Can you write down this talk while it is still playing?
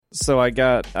So I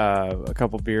got a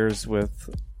couple beers with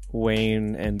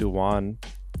Wayne and Duwan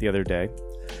the other day,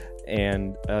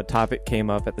 and a topic came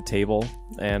up at the table,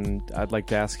 and I'd like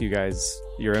to ask you guys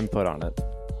your input on it.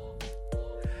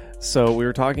 So we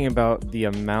were talking about the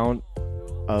amount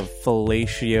of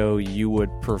fellatio you would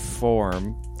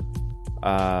perform,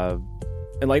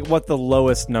 and like what the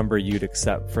lowest number you'd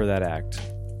accept for that act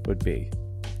would be.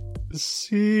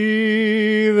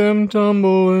 See them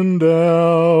tumbling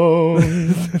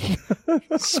down,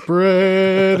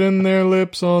 spreading their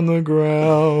lips on the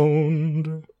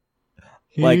ground.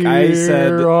 Like I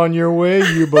said, Here on your way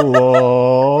you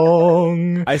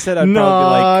belong. I said I'd not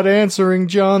probably be like answering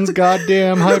John's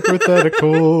goddamn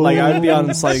hypothetical. like I'd be on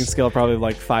a sliding scale probably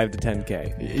like 5 to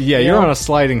 10K. Yeah, you're on a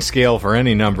sliding scale for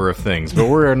any number of things, but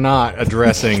we're not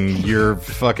addressing your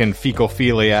fucking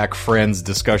fecal-philiac friend's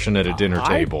discussion at a dinner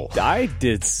table. I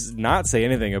did not say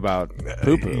anything about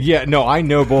poo-poo. Yeah, no, I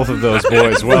know both of those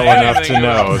boys well enough to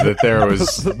know that there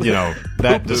was,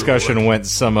 that discussion went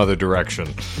some other direction.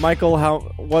 Michael,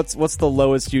 what's the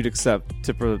lowest you'd accept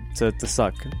to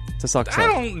suck? I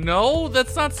don't know.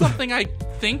 That's not something I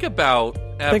think about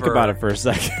ever. Think about it for a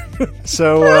second.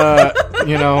 So,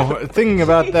 thinking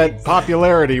about that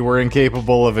popularity we're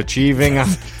incapable of achieving,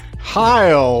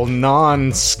 Heil,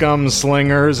 non-scum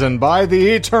slingers, and by the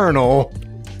eternal,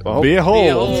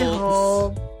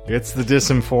 behold. It's the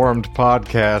Disinformed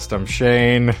Podcast. I'm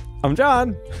Shane. I'm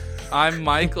John. I'm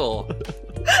Michael.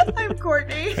 I'm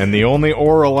Courtney. And the only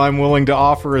oral I'm willing to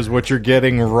offer is what you're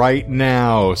getting right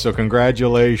now. So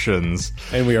congratulations.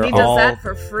 And we are He all does that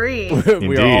for free.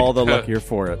 we are all the luckier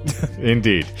for it.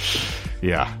 Indeed.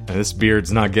 Yeah, this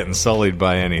beard's not getting sullied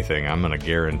by anything. I'm going to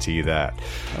guarantee that.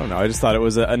 I don't know. I just thought it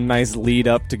was a nice lead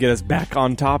up to get us back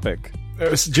on topic.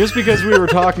 Just because we were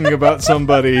talking about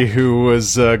somebody who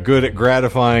was good at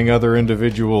gratifying other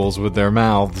individuals with their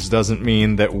mouths doesn't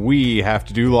mean that we have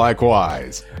to do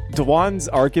likewise. Dewan's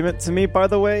argument to me, by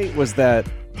the way, was that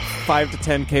 5 to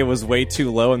 10K was way too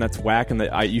low, and that's whack, and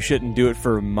that you shouldn't do it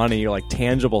for money or like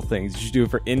tangible things. You should do it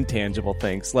for intangible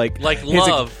things, like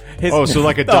love. So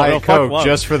like a Diet Coke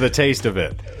just for the taste of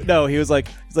it. No, he's like,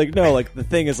 no, like the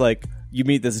thing is like, you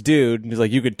meet this dude, and he's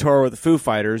like, you could tour with the Foo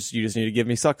Fighters, you just need to give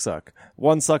me suck.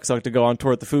 One suck to go on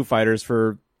tour with the Foo Fighters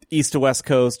for East to West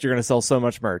Coast, you're going to sell so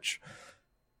much merch.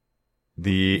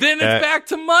 Then it's back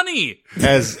to money!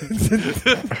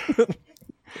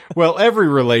 Well, every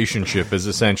relationship is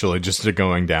essentially just a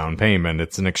going down payment.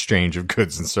 It's an exchange of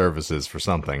goods and services for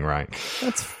something, right?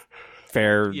 That's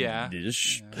fair. Yeah.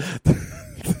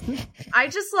 I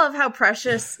just love how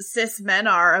precious cis men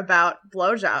are about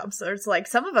blowjobs. It's like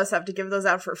some of us have to give those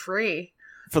out for free.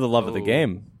 For the love of the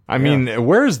game. I mean,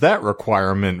 where's that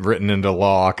requirement written into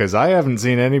law? Because I haven't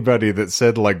seen anybody that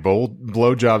said, like,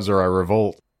 blowjobs are a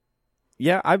revolt.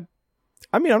 Yeah, I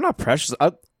mean, I'm not precious.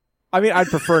 I'd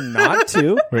prefer not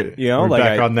to. Wait, we're like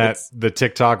back on the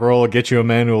TikTok roll, get you a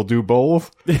man who will do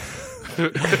both?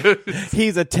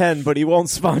 He's a 10, but he won't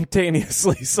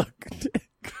spontaneously suck a dick.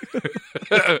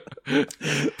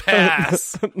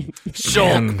 Pass.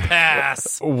 Shulk,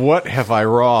 pass. What have I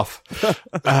wrought?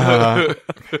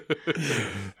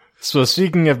 So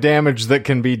speaking of damage that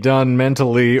can be done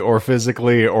mentally or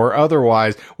physically or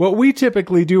otherwise, what we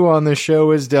typically do on this show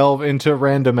is delve into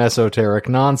random esoteric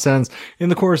nonsense. In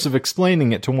the course of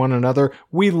explaining it to one another,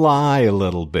 we lie a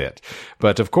little bit.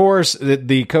 But of course,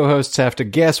 the co-hosts have to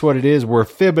guess what it is we're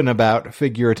fibbing about,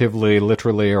 figuratively,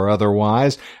 literally, or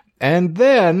otherwise. And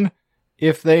then,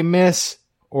 if they miss,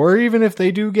 or even if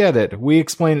they do get it, we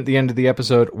explain at the end of the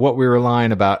episode what we were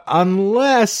lying about,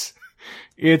 unless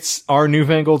it's our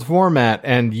newfangled format,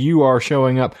 and you are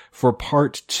showing up for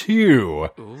part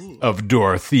 2 of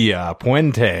Dorothea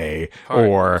Puente,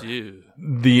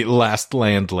 the last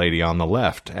landlady on the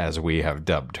left, as we have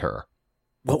dubbed her.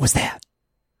 What was that?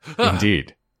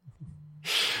 Indeed.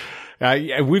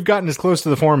 We've gotten as close to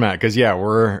the format, because,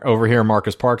 we're over here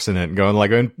Marcus Parks in it, going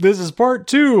like, this is part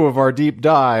 2 of our deep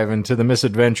dive into the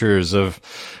misadventures of,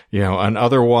 an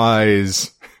otherwise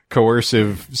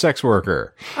coercive sex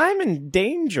worker. I'm in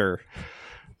danger.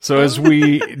 So as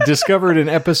we discovered in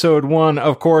episode 1,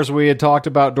 of course, we had talked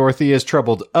about Dorothea's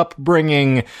troubled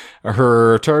upbringing,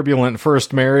 her turbulent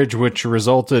first marriage, which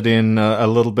resulted in a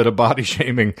little bit of body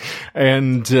shaming,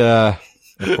 and, of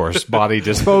course, body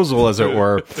disposal, as it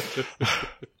were.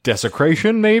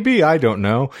 Desecration, maybe? I don't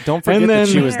know. Don't forget that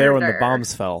she was there when the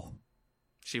bombs fell.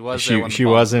 She was there when the bombs She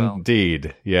was fell.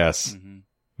 Indeed, yes. Mm-hmm.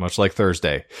 Much like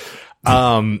Thursday.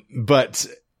 But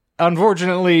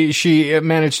unfortunately, she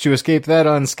managed to escape that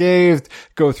unscathed,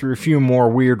 go through a few more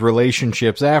weird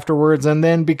relationships afterwards, and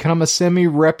then become a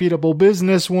semi-reputable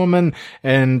businesswoman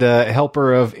and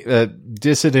helper of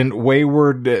dissident,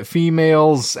 wayward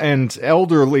females and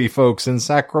elderly folks in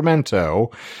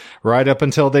Sacramento, right up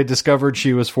until they discovered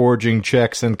she was forging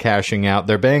checks and cashing out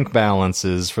their bank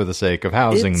balances for the sake of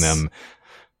housing them.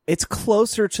 It's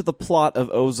closer to the plot of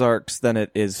Ozarks than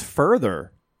it is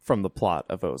further from the plot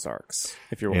of Ozarks,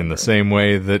 if you're wondering. In the same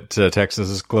way that Texas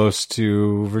is close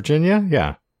to Virginia?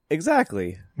 Yeah.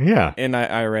 Exactly. Yeah. In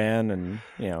Iran and,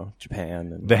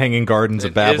 Japan. And the Hanging Gardens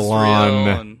of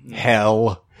Babylon.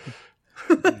 Hell.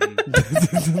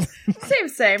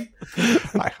 Same.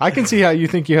 I can see how you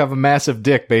think you have a massive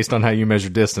dick based on how you measure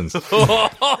distance.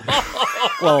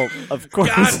 Well, of course.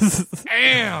 God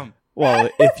damn. Well,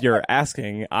 if you're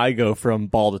asking, I go from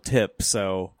ball to tip,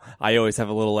 so I always have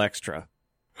a little extra.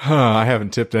 I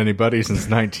haven't tipped anybody since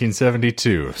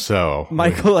 1972, so...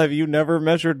 Michael, have you never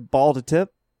measured ball to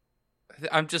tip?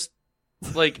 I'm just,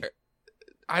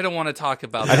 I don't want to talk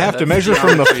about that. I'd have to measure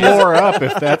from the floor up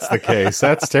if that's the case.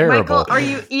 That's terrible. Michael, are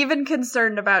you even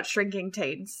concerned about shrinking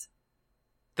taints?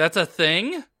 That's a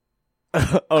thing?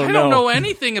 I don't know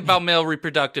anything about male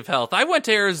reproductive health. I went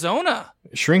to Arizona.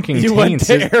 Shrinking You taints.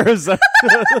 went to Arizona.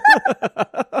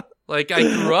 I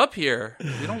grew up here.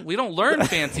 We don't learn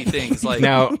fancy things like.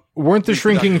 Now, weren't the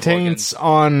shrinking taints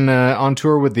on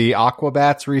tour with the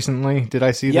Aquabats recently? Did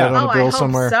I see that on a bill I hope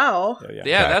somewhere? So.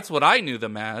 Yeah, that's what I knew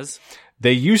them as.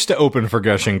 They used to open for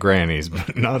gushing grannies,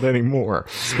 but not anymore.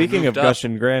 Speaking of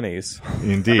gushing grannies.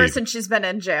 Indeed. Ever since she's been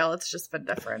in jail, it's just been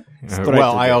different.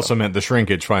 Well, I also meant the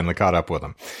shrinkage finally caught up with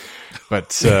them.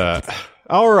 But,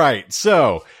 all right.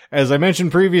 So, as I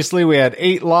mentioned previously, we had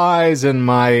 8 lies, and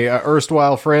my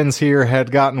erstwhile friends here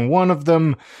had gotten one of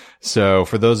them. So,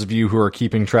 for those of you who are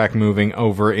keeping track moving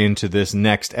over into this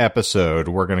next episode,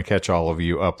 we're going to catch all of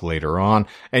you up later on.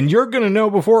 And you're going to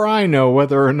know before I know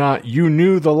whether or not you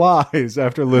knew the lies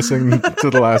after listening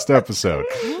to the last episode.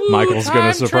 Michael's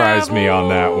going to surprise me on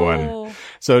that one.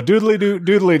 So,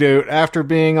 doodly-doot, after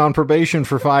being on probation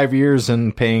for 5 years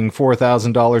and paying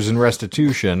 $4,000 in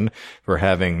restitution for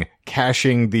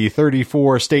cashing the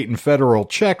 34 state and federal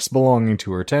checks belonging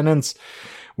to her tenants,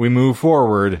 we move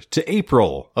forward to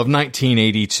April of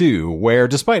 1982, where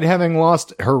despite having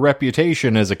lost her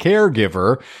reputation as a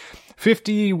caregiver,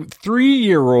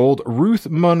 53-year-old Ruth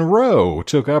Monroe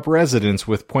took up residence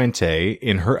with Puente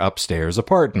in her upstairs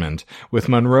apartment, with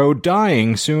Monroe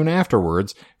dying soon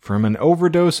afterwards from an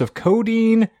overdose of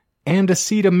codeine and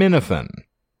acetaminophen.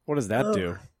 What does that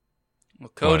do?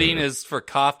 Well, codeine is for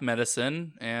cough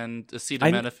medicine, and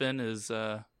acetaminophen is...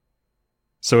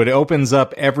 So it opens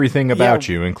up everything about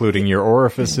you, including your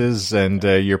orifices and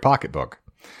your pocketbook.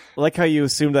 I like how you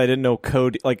assumed I didn't know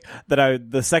code,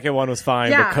 the second one was fine,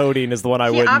 but codeine is the one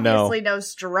I wouldn't know. He obviously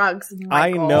knows drugs,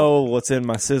 I Michael. know what's in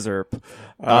my scissor.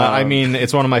 I mean,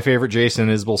 it's one of my favorite Jason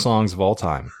Isbell songs of all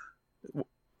time.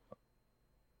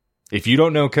 If you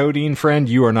don't know codeine, friend,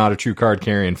 you are not a true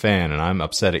card-carrying fan, and I'm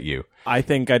upset at you. I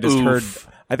think I just heard...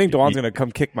 I think Dwan's going to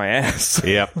come kick my ass.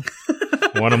 Yep.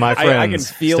 One of my friends I can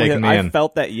feel him. I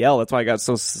felt that yell. That's why I got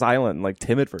so silent and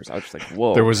timid first. I was just like,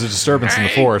 whoa. There was a disturbance in the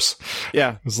force.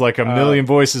 Yeah. It was like a million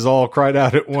voices all cried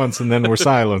out at once and then were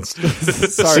silenced.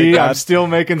 Sorry, See, God. I'm still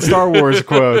making Star Wars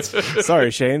quotes.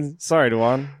 Sorry, Shane. Sorry,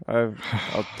 Dwan.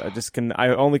 I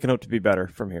only can hope to be better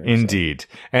from here. Indeed. So.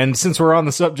 And since we're on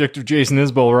the subject of Jason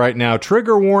Isbell right now,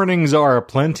 trigger warnings are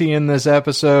aplenty in this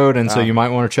episode, and so you might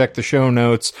want to check the show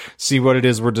notes, see what it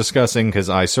is we're discussing, because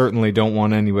I certainly don't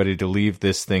want anybody to leave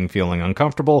this thing feeling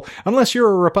uncomfortable, unless you're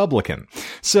a Republican.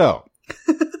 So,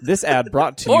 this ad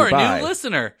brought to you by... Or a new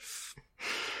listener.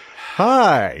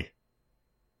 Hi.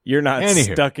 You're not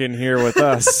stuck in here with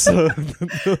us.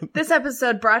 This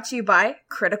episode brought to you by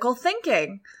Critical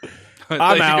Thinking. I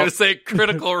thought you were going to say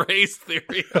critical race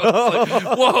theory. I was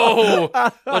like, whoa.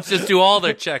 Let's just do all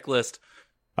their checklist.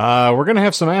 We're going to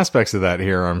have some aspects of that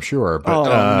here, I'm sure. But,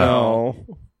 no.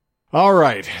 All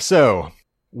right, so...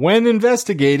 When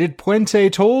investigated, Puente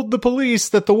told the police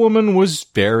that the woman was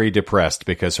very depressed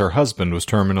because her husband was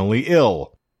terminally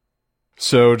ill.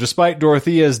 So, despite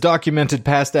Dorothea's documented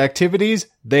past activities,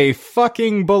 they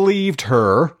fucking believed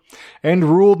her and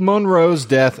ruled Monroe's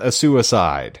death a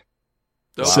suicide.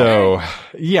 Okay. So,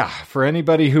 yeah, for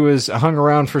anybody who has hung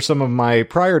around for some of my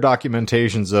prior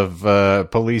documentations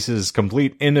of police's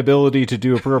complete inability to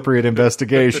do appropriate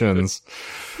investigations...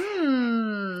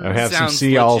 I have some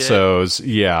see alsos.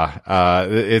 Yeah,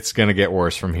 it's going to get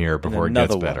worse from here before it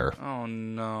gets better. Oh,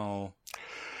 no.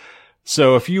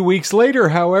 So a few weeks later,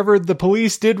 however, the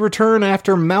police did return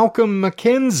after Malcolm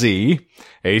Mackenzie,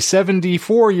 a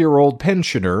 74-year-old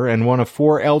pensioner and one of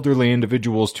 4 elderly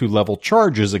individuals to level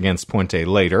charges against Puente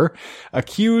later,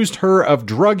 accused her of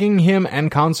drugging him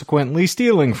and consequently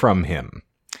stealing from him.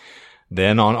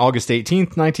 Then on August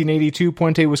 18th, 1982,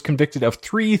 Puente was convicted of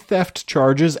 3 theft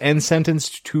charges and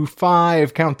sentenced to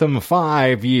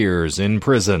 5 years in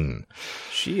prison.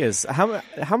 She is.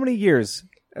 How many years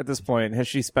at this point has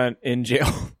she spent in jail?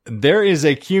 There is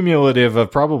a cumulative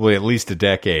of probably at least a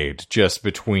decade just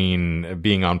between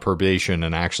being on probation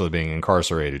and actually being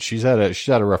incarcerated. She's had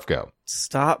a rough go.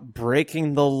 Stop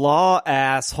breaking the law,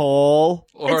 asshole.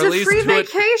 Or it's at a least free do it,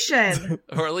 vacation.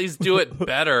 or at least do it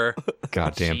better.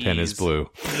 Goddamn pen is Jeez. blue.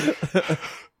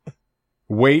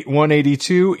 Weight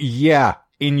 182? Yeah,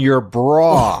 in your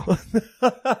bra.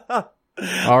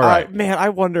 All right. Man, I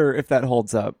wonder if that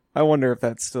holds up. I wonder if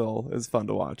that still is fun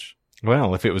to watch.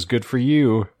 Well, if it was good for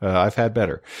you, I've had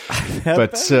better.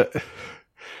 But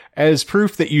as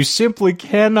proof that you simply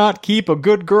cannot keep a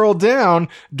good girl down,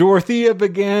 Dorothea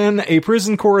began a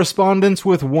prison correspondence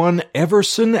with one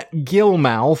Everson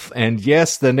Gilmouth. And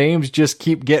yes, the names just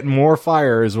keep getting more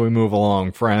fire as we move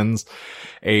along, friends.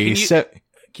 Can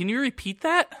you repeat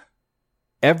that?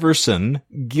 Everson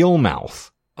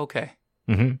Gilmouth. Okay.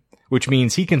 Mm-hmm. Which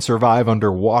means he can survive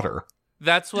underwater.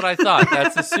 That's what I thought.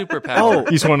 That's a superpower. Oh.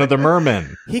 He's one of the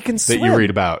mermen He can that swim. you read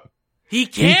about. He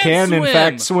can in swim.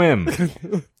 fact, swim.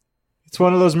 It's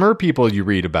one of those mer people you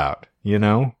read about, you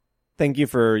know? Thank you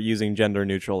for using gender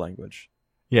neutral language.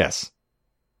 Yes.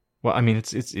 Well, I mean,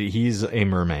 he's a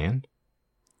merman.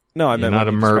 No, I You're meant not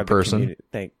when a you mer described the person.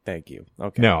 community. Thank you.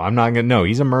 Okay. No, I'm not gonna. No,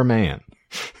 he's a merman.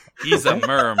 He's a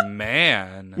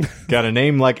merman. Got a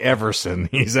name like Everson.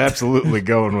 He's absolutely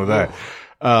going with that.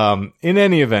 In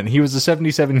any event, he was a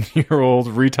 77-year-old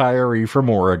retiree from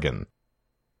Oregon.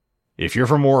 If you're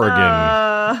from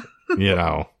Oregon, you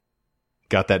know,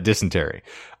 got that dysentery.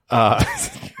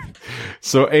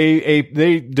 So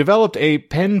they developed a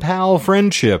pen pal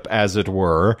friendship, as it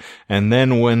were, and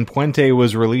then when Puente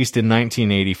was released in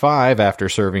 1985 after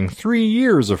serving 3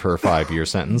 years of her 5-year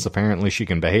sentence, apparently she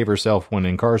can behave herself when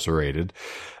incarcerated,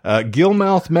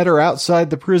 Gilmouth met her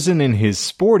outside the prison in his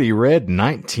sporty red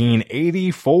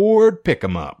 1980 Ford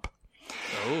pick-em-up.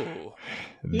 Oh.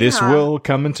 This Yeah. will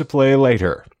come into play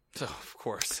later. Oh, of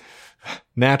course.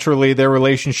 Naturally, their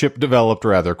relationship developed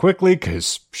rather quickly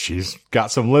because she's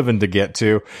got some living to get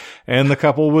to, and the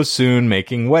couple was soon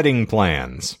making wedding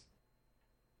plans.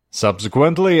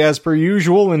 Subsequently, as per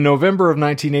usual, in November of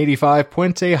 1985,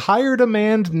 Puente hired a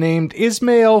man named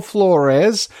Ismael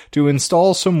Flores to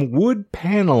install some wood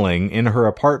paneling in her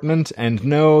apartment, and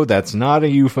no, that's not a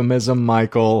euphemism,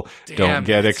 Michael. Damn Don't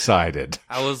get it. excited.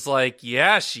 I was like,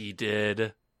 yeah, she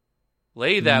did.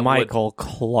 Lay that Michael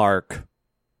Clark.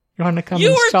 You want to come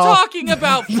You were install? talking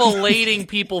about filleting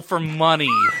people for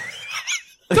money.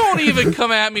 Don't even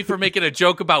come at me for making a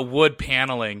joke about wood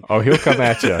paneling. Oh, he'll come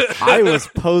at you. I was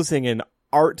posing an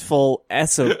artful,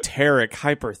 esoteric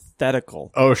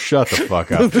hypothetical. Oh, shut the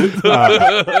fuck up.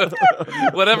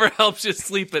 Whatever helps you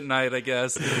sleep at night, I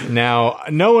guess. Now,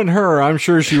 knowing her, I'm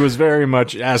sure she was very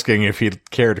much asking if he'd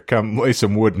care to come lay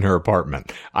some wood in her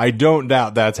apartment. I don't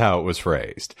doubt that's how it was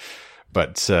phrased.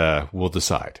 But we'll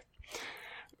decide.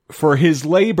 For his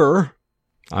labor,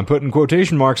 I'm putting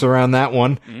quotation marks around that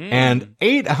one, and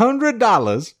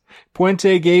 $800,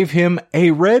 Puente gave him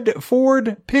a red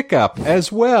Ford pickup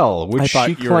as well, which I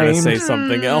thought she you were going claimed. to say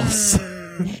something else.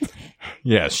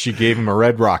 Yes, she gave him a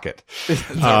red rocket.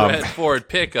 The red Ford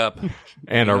pickup.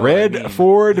 And You a know what I red mean.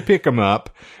 Ford pick-em-up,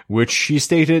 which she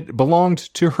stated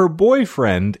belonged to her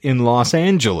boyfriend in Los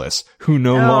Angeles, who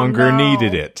no longer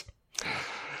needed it.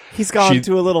 He's gone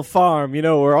to a little farm, you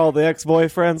know, where all the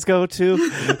ex-boyfriends go to.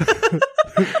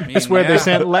 That's where they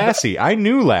sent Lassie. I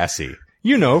knew Lassie.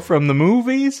 You know, from the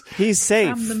movies. He's safe.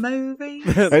 From the movie.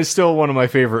 It's still one of my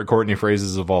favorite Courtney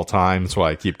phrases of all time. That's why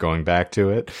I keep going back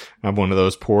to it. I'm one of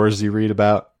those pores you read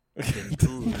about.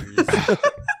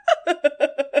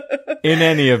 In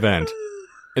any event,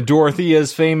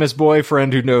 Dorothea's famous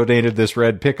boyfriend who donated this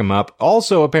red pick-em-up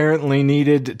also apparently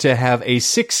needed to have a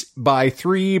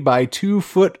 6x3 by 2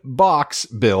 foot box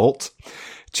built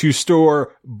to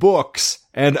store books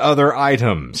and other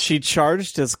items. She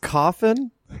charged his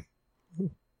coffin?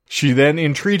 She then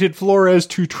entreated Flores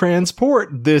to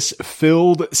transport this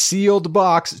filled, sealed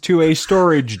box to a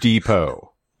storage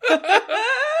depot.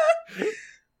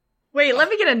 Wait, let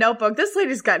me get a notebook. This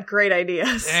lady's got great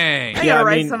ideas. Dang. I gotta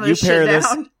write some of this shit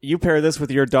down. You pair this with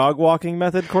your dog walking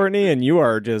method, Courtney, and you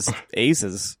are just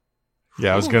aces.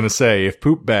 Yeah, I was going to say, if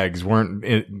poop bags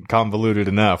weren't convoluted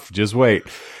enough, just wait.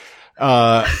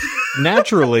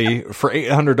 Naturally, for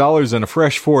 $800 and a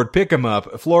fresh Ford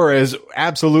pick-em-up, Flores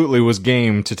absolutely was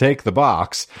game to take the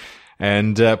box.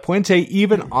 And Puente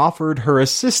even offered her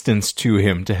assistance to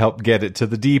him to help get it to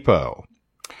the depot.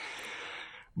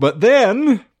 But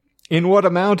then, in what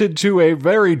amounted to a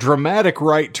very dramatic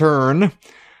right turn,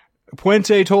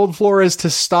 Puente told Flores to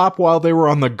stop while they were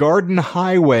on the Garden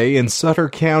Highway in Sutter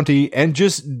County and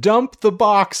just dump the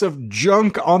box of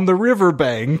junk on the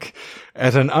riverbank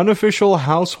at an unofficial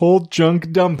household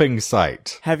junk dumping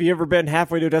site. Have you ever been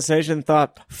halfway to a destination and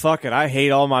thought, fuck it, I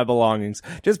hate all my belongings.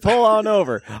 Just pull on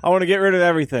over. I want to get rid of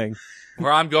everything.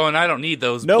 Where I'm going, I don't need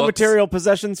those No books. material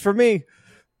possessions for me.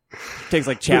 Takes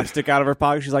like chapstick out of her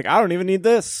pocket. She's like, I don't even need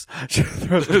this. She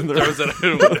throws it in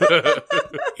the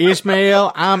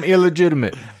Ishmael, I'm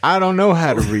illegitimate. I don't know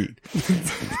how to read.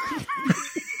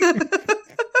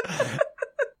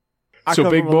 I So,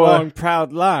 come big from boy. a long,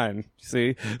 proud line.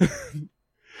 See?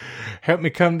 Help me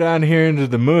come down here into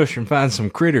the mush and find some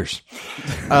critters.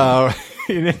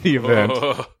 In any event.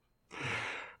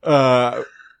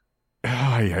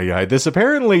 This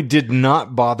apparently did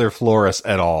not bother Flores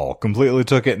at all. Completely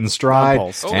took it in stride,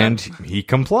 Impulse. and he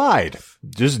complied.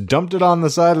 Just dumped it on the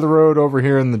side of the road over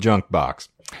here in the junk box.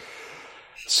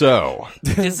 So,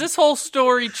 Is this whole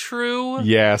story true?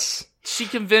 yes, She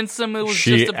convinced him it was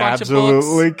she just a bunch of books?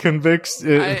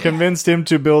 absolutely convinced him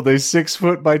to build a 6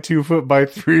 foot by 2 foot by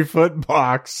 3 foot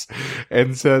box,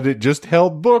 and said it just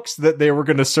held books that they were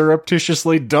going to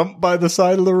surreptitiously dump by the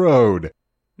side of the road.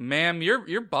 Ma'am,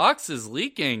 your box is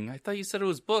leaking. I thought you said it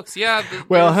was books. Yeah.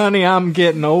 Well, there's- honey, I'm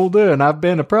getting older and I've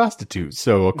been a prostitute,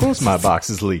 so of course my box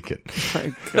is leaking.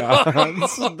 My God,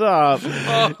 stop.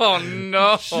 Oh,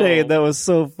 no. Shade, that was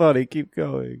so funny. Keep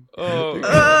going.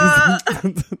 Oh.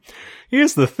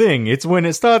 Here's the thing, it's when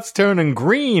it starts turning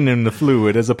green in the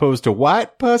fluid as opposed to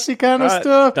white pussy kind of I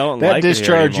stuff. don't that like it here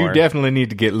discharge you anymore. definitely need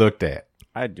to get looked at.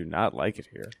 I do not like it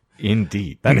here.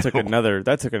 Indeed. That No.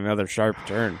 took another sharp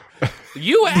turn.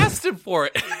 You asked him for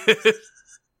it.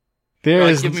 There You're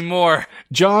like, is give me more.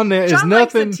 John, there is John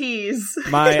likes nothing. a tease. He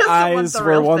My doesn't want eyes the were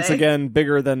real once thing. again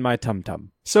bigger than my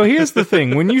tum-tum. So here's the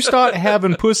thing, when you start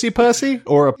having pussy Oh,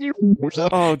 or you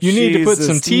need to put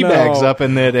some Jesus, tea bags no. up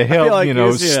in there to help,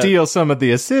 like steal some of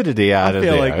the acidity out I of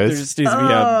feel there. like there It's- just needs to be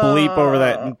a bleep over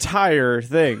that entire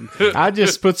thing. I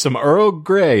just put some Earl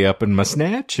Grey up in my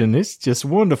snatch, and it's just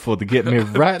wonderful to get me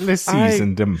rightly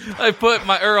seasoned. I put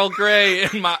my Earl Grey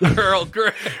in my Earl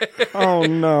Grey. Oh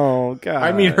no, God!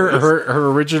 I mean, her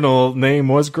original name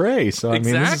was Grey, so I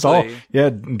mean, this is all. Exactly. Yeah,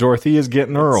 Dorothea's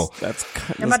getting Earl.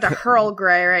 I'm about to hurl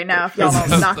Gray right now if y'all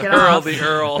don't knock it Earl off. the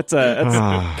Earl.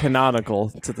 That's canonical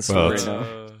to the story Well,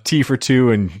 now. T for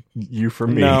two and U for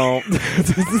me. No,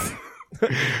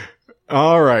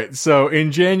 All right. So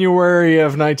in January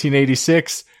of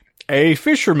 1986, a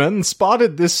fisherman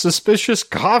spotted this suspicious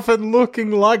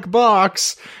coffin-looking like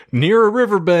box near a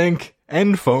riverbank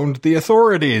and phoned the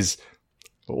authorities.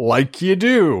 Like you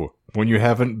do when you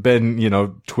haven't been,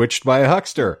 twitched by a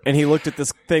huckster. and he looked at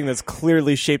this thing that's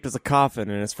clearly shaped as a coffin,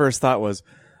 and his first thought was,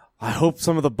 "I hope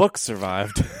some of the books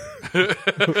survived."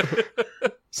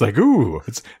 It's like, ooh,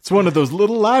 it's one of those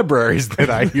little libraries that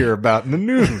I hear about in the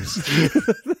news.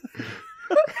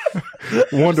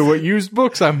 Wonder what used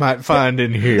books I might find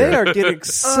in here. They are getting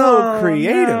so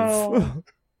creative. no.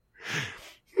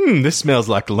 This smells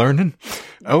like learning.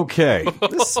 Okay.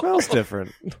 This smells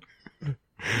different.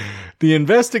 The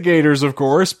investigators, of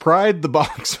course, pried the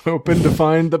box open to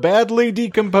find the badly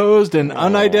decomposed and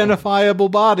unidentifiable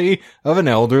body of an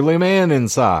elderly man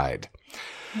inside.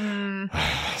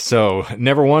 So,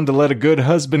 never one to let a good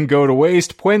husband go to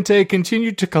waste, Puente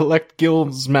continued to collect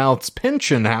Gillsmouth's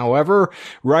pension, however,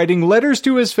 writing letters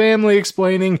to his family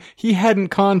explaining he hadn't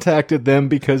contacted them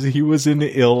because he was in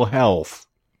ill health.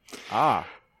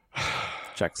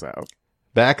 Checks out.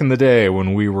 Back in the day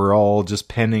when we were all just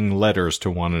penning letters to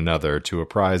one another to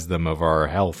apprise them of our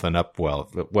health and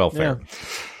welfare.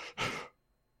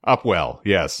 Upwell,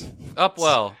 yes.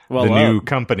 Upwell. Well, The new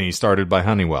company started by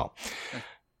Honeywell.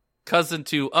 Cousin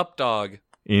to Updog.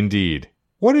 Indeed.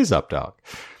 What is Updog?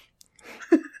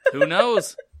 Who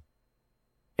knows?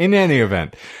 In any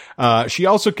event, she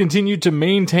also continued to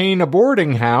maintain a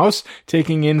boarding house,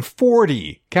 taking in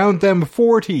 40, count them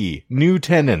 40, new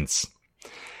tenants.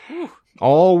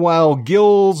 All while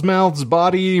Gillsmouth's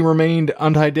body remained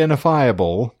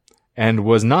unidentifiable and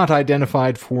was not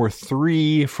identified for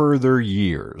 3 further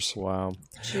years. wow.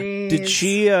 Jeez. Did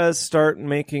she start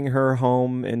making her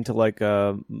home into like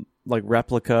a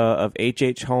replica of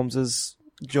H.H. Holmes's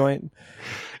joint?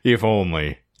 If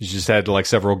only. You just had like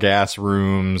several gas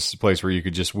rooms, a place where you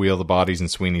could just wheel the bodies and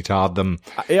Sweeney Todd them.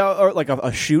 Yeah, or like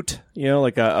a chute,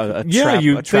 like a yeah, trap,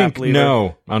 you'd a trap think. lever.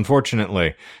 No,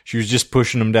 unfortunately. She was just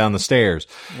pushing them down the stairs.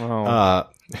 Wow.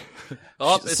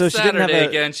 It's so she didn't have Saturday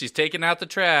again. She's taking out the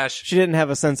trash. She didn't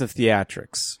have a sense of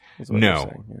theatrics. Is what you're No.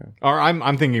 saying, yeah. Or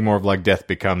I'm thinking more of like Death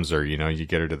Becomes Her. You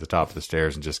get her to the top of the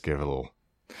stairs and just give a little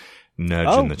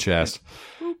nudge in the chest.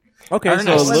 Okay, Ernest.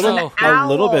 so a Was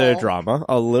little bit owl. of drama.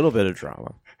 A little bit of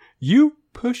drama. You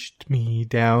pushed me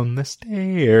down the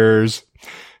stairs.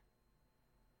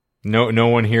 No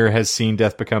one here has seen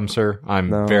Death Becomes Her. I'm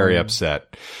No. very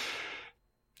upset.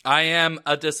 I am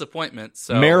a disappointment.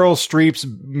 So Meryl Streep's,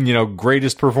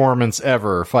 greatest performance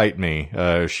ever. Fight me.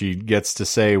 She gets to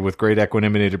say with great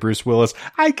equanimity to Bruce Willis,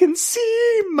 "I can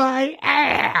see my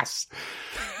ass."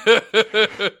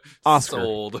 Oscar.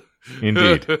 Sold.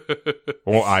 Indeed.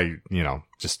 Well,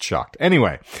 just shocked.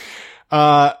 Anyway,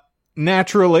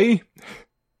 naturally,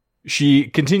 she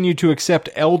continued to accept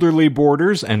elderly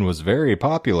boarders and was very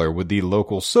popular with the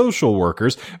local social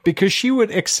workers because she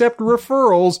would accept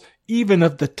referrals even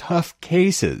of the tough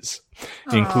cases,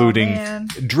 including man.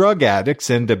 drug addicts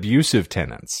and abusive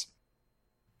tenants.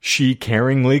 She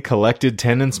caringly collected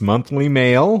tenants' monthly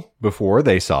mail before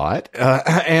they saw it,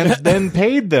 and then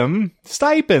paid them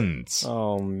stipends,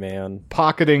 Oh, man.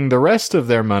 pocketing the rest of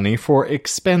their money for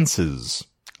expenses,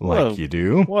 like you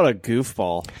do. What a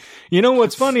goofball.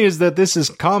 What's funny is that this is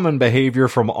common behavior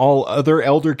from all other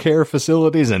elder care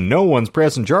facilities, and no one's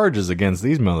pressing charges against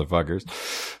these motherfuckers.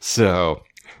 So,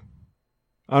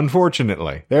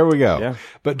 unfortunately, there we go. Yeah.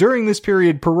 But during this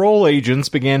period, parole agents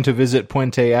began to visit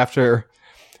Puente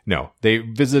they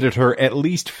visited her at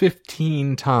least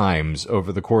 15 times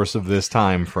over the course of this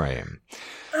time frame.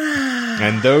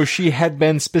 And though she had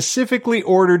been specifically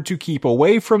ordered to keep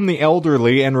away from the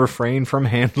elderly and refrain from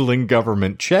handling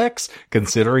government checks,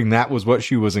 considering that was what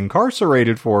she was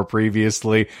incarcerated for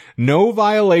previously, no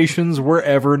violations were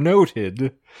ever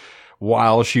noted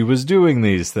while she was doing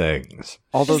these things.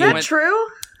 Although Is that true?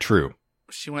 True.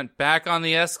 She went back on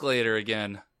the escalator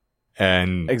again.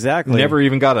 And Exactly. never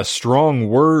even got a strong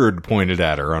word pointed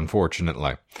at her,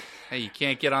 unfortunately. Hey, you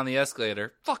can't get on the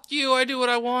escalator. Fuck you, I do what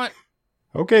I want.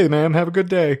 Okay, ma'am, have a good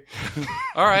day.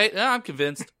 All right, I'm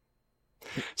convinced.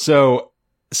 So,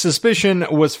 suspicion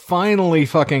was finally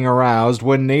fucking aroused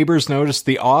when neighbors noticed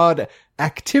the odd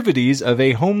activities of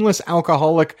a homeless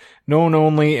alcoholic known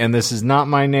only, and this is not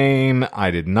my name, I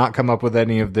did not come up with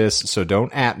any of this, so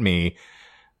don't at me,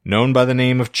 known by the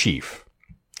name of Chief,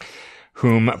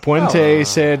 whom Puente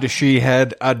said she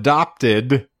had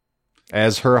adopted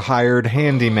as her hired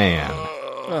handyman.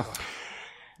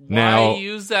 Now, Why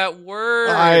use that word?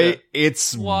 Why?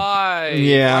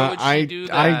 Yeah, Why would she do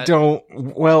that? I don't.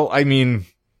 Well, I mean,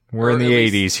 we're Or in the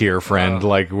at least- 80s here, friend.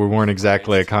 Like, we weren't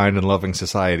exactly a kind and loving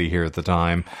society here at the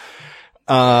time.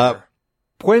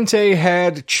 Puente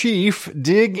had Chief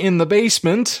dig in the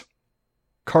basement,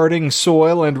 carting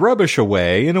soil and rubbish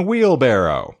away in a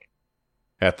wheelbarrow.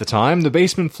 At the time, the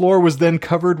basement floor was then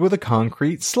covered with a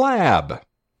concrete slab.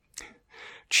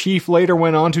 Chief later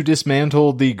went on to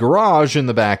dismantle the garage in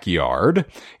the backyard,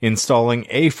 installing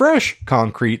a fresh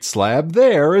concrete slab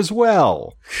there as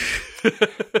well.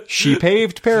 She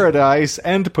paved paradise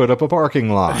and put up a parking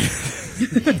lot.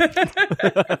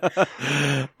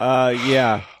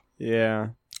 Yeah.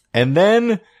 And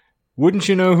then, wouldn't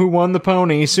you know who won the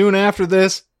pony? Soon after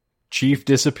this, Chief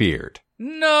disappeared.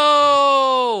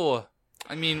 No!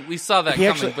 I mean, we saw that He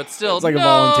coming, actually- but still, It's like no! a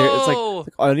volunteer. It's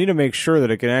like, I need to make sure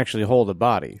that it can actually hold a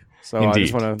body. So I Indeed.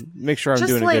 just want to make sure I'm Just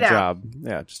doing a lay good down. job.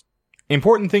 Yeah, just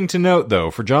Important thing to note,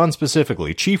 though, for John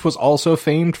specifically, Chief was also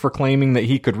famed for claiming that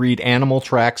he could read animal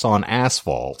tracks on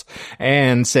asphalt,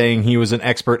 and saying he was an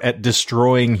expert at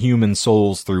destroying human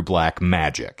souls through black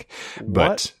magic. But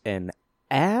what an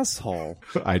asshole.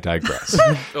 I digress.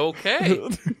 Okay.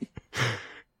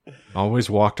 Always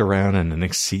walked around in an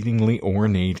exceedingly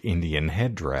ornate Indian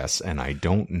headdress, and I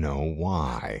don't know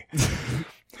why.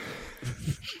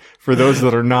 For those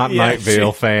that are not Yeah, Night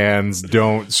Vale fans,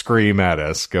 don't scream at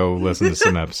us. Go listen to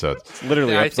some episodes.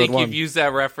 Literally, I episode think 1. you've used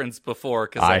that reference before.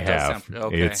 Cause I that does have. sound-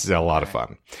 okay. It's a lot of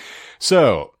fun.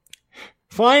 So,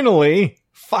 finally,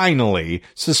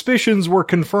 suspicions were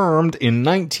confirmed in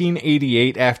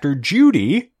 1988 after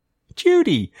Judy,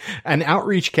 an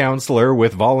outreach counselor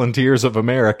with Volunteers of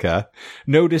America,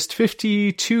 noticed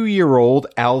 52-year-old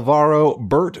Alvaro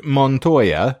Bert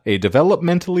Montoya, a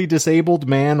developmentally disabled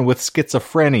man with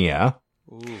schizophrenia,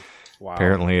 Ooh, Wow.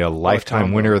 apparently a lifetime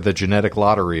combo. winner of the genetic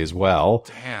lottery as well,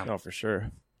 damn. Oh, for sure.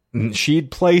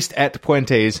 she'd placed at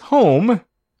Puente's home,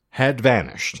 had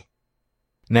vanished.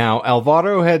 Now,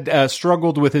 Alvaro had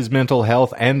struggled with his mental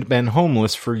health and been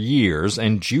homeless for years,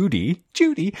 and Judy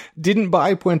didn't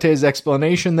buy Puente's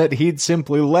explanation that he'd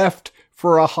simply left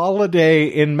for a holiday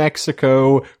in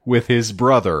Mexico with his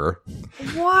brother.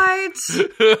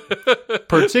 What?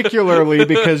 Particularly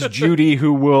because Judy,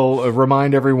 who will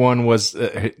remind everyone was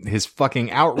his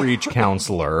fucking outreach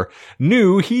counselor,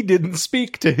 knew he didn't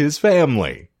speak to his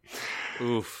family.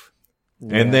 Oof.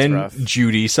 And then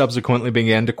Judy subsequently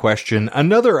began to question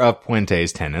another of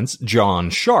Puente's tenants,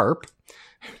 John Sharp.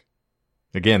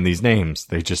 Again, these names,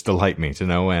 they just delight me to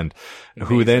no end.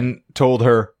 Who then told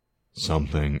her,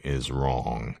 something is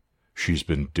wrong. She's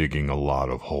been digging a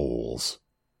lot of holes.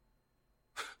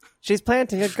 She's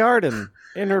planting a garden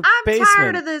in her I'm basement.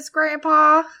 tired of this,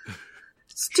 Grandpa.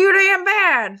 It's too damn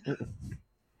bad.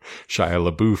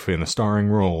 Shia LaBeouf in a starring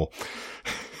role.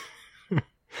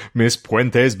 Miss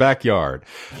Puente's backyard.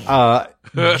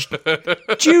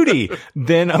 Judy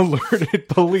then alerted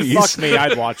police. Fuck me,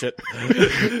 I'd watch it.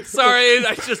 Sorry,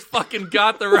 I just fucking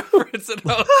got the reference, and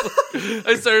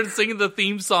I started singing the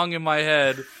theme song in my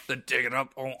head. The digging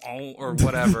up, or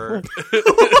whatever.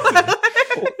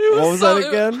 What was that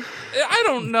again? I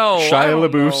don't know. Shia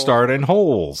LaBeouf starred in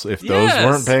Holes. If those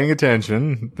weren't paying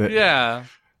attention, yeah.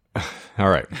 All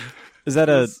right. Is that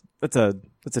that's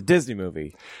a Disney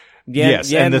movie?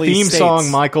 Yes, and the Lee theme states,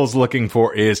 song Michael's looking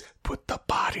for is "Put the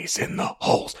bodies in the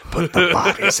holes, put the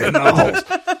bodies in the holes."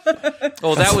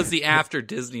 Oh, that was the after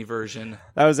Disney version.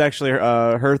 That was actually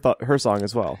her song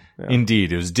as well. Yeah.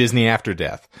 Indeed, it was Disney After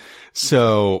Death.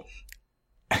 So,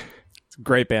 It's a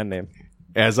great band name.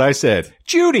 as I said,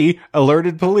 Judy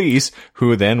alerted police,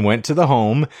 who then went to the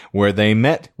home, where they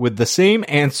met with the same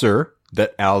answer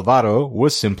that Alvaro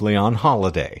was simply on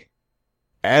holiday.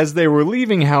 As they were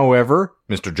leaving, however,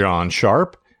 Mr. John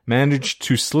Sharp managed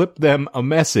to slip them a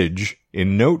message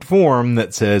in note form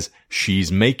that says,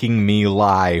 "She's making me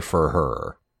lie for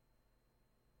her."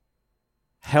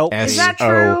 Help Is that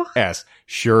true? S-O-S.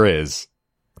 Sure is.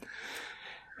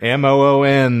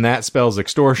 M-O-O-N, that spells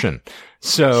extortion.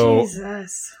 So,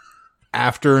 Jesus.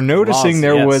 after noticing Laws,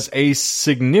 there yes. was a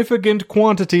significant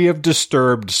quantity of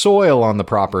disturbed soil on the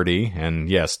property, and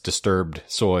yes, disturbed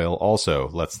soil also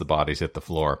lets the bodies hit the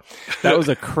floor. That was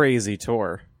a crazy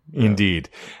tour. Indeed.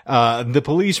 The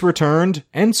police returned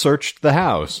and searched the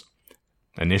house,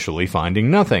 initially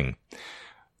finding nothing.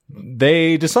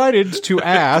 They decided to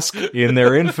ask, in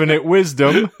their infinite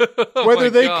wisdom, whether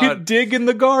they could dig in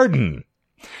the garden,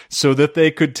 so that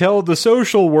they could tell the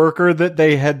social worker that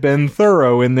they had been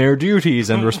thorough in their duties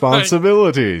and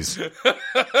responsibilities.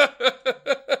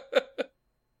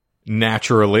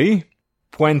 Naturally,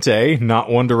 Puente, not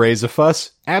one to raise a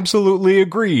fuss, absolutely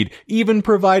agreed, even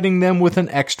providing them with an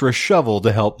extra shovel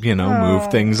to help, move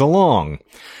things along.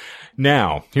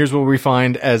 Now, here's what we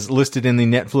find as listed in the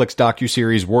Netflix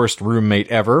docuseries Worst Roommate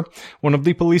Ever. One of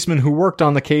the policemen who worked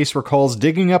on the case recalls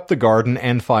digging up the garden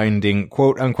and finding,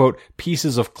 quote-unquote,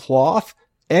 pieces of cloth,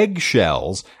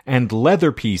 eggshells, and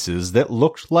leather pieces that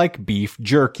looked like beef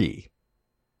jerky.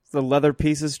 The leather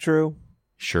piece is true?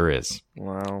 Sure is.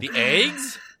 Wow. The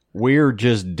eggs? "We're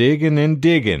just digging and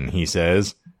digging," he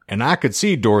says, "and I could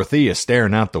see Dorothea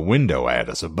staring out the window at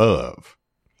us above."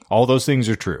 All those things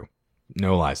are true.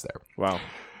 No lies there. Wow.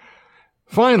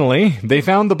 Finally, they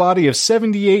found the body of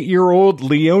 78-year-old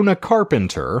Leona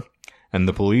Carpenter, and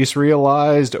the police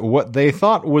realized what they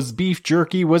thought was beef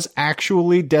jerky was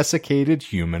actually desiccated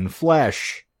human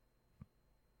flesh.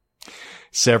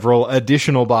 Several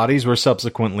additional bodies were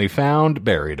subsequently found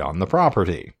buried on the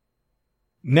property.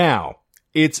 Now,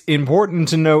 it's important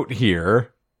to note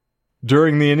here,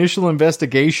 during the initial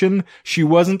investigation, she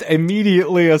wasn't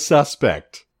immediately a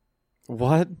suspect.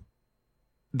 What?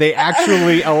 They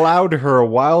actually allowed her,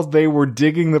 while they were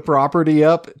digging the property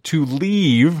up, to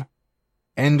leave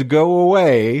and go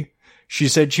away. She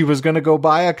said she was going to go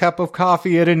buy a cup of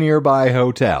coffee at a nearby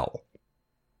hotel.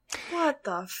 What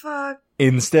the fuck?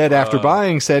 Instead, after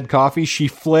buying said coffee, she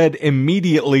fled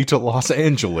immediately to Los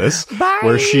Angeles,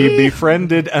 where she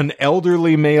befriended an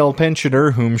elderly male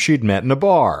pensioner whom she'd met in a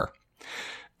bar.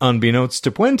 Unbeknownst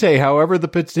to Puente, however,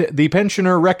 the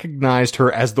pensioner recognized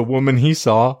her as the woman he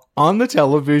saw on the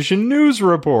television news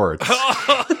reports.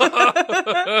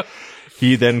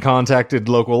 He then contacted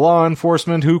local law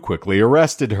enforcement, who quickly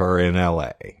arrested her in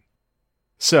L.A.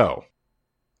 So,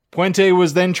 Puente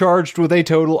was then charged with a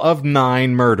total of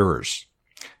 9 murders.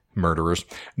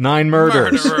 9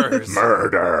 murders.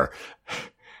 Murder.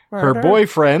 Her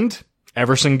boyfriend,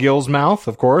 Everson Gillsmouth,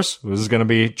 of course, was going to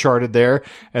be charted there,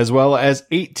 as well as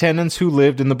 8 tenants who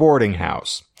lived in the boarding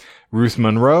house. Ruth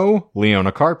Monroe,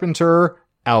 Leona Carpenter,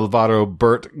 Alvaro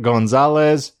Bert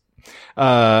Gonzalez,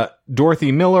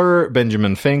 Dorothy Miller,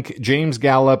 Benjamin Fink, James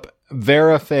Gallup,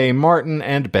 Vera Faye Martin,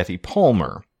 and Betty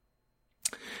Palmer.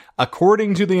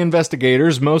 According to the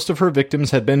investigators, most of her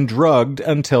victims had been drugged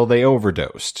until they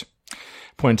overdosed.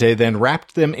 Puente then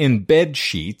wrapped them in bed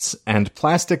sheets and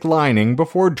plastic lining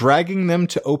before dragging them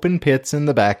to open pits in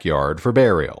the backyard for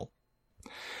burial.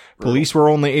 Police were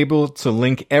only able to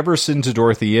link Everson to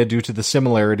Dorothea due to the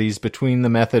similarities between the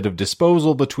method of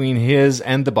disposal between his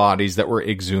and the bodies that were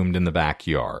exhumed in the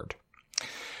backyard.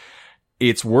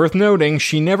 It's worth noting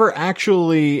she never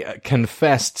actually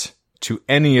confessed to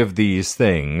any of these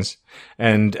things,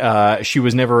 and she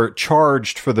was never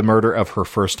charged for the murder of her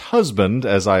first husband,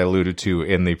 as I alluded to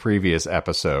in the previous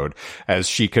episode, as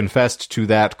she confessed to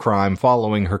that crime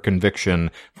following her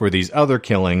conviction for these other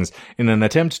killings in an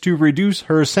attempt to reduce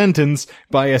her sentence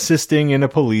by assisting in a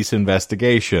police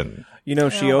investigation. You know,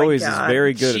 she Oh my always is God.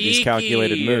 very good at these Cheeky.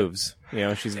 calculated moves. You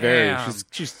know, she's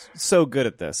she's so good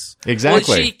at this.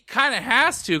 Exactly. Well, she kind of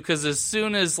has to, because as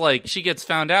soon as like she gets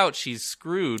found out, she's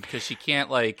screwed because she can't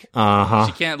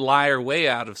she can't lie her way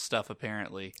out of stuff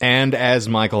apparently. And as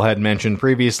Michael had mentioned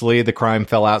previously, the crime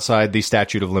fell outside the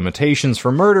statute of limitations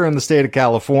for murder in the state of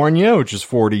California, which is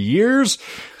 40 years,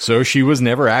 so she was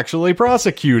never actually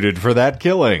prosecuted for that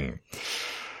killing.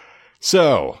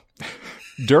 So,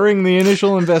 during the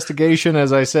initial investigation,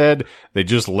 as I said, they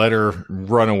just let her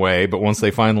run away, but once they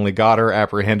finally got her,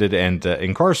 apprehended, and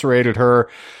incarcerated her,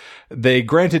 they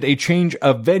granted a change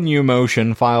of venue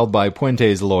motion filed by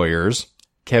Puente's lawyers,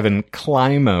 Kevin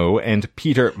Climo and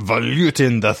Peter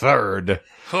Valutin III.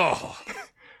 Oh.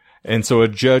 And so a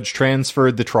judge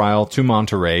transferred the trial to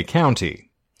Monterey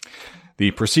County. The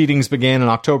proceedings began in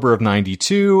October of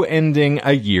 '92, ending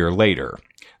a year later.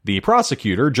 The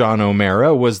prosecutor, John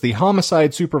O'Mara, was the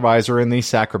homicide supervisor in the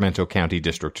Sacramento County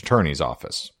District Attorney's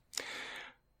Office.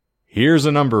 Here's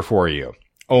a number for you.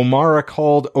 O'Mara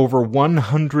called over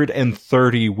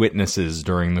 130 witnesses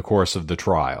during the course of the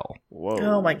trial. Whoa.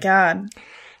 Oh my God.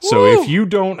 So if you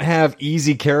don't have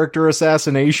easy character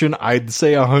assassination, I'd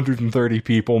say 130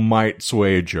 people might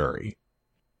sway a jury.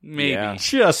 Maybe. Yeah.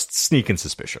 Just sneaking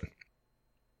suspicion.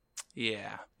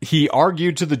 Yeah. He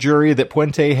argued to the jury that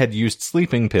Puente had used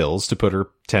sleeping pills to put her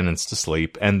tenants to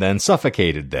sleep and then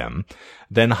suffocated them,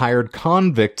 then hired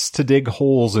convicts to dig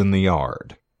holes in the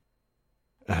yard.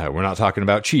 We're not talking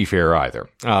about Chief here either.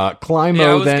 Climo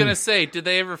Yeah, I was then... gonna say, did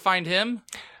they ever find him?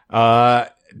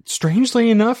 Strangely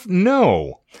enough,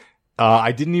 no.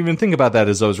 I didn't even think about that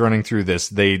as I was running through this.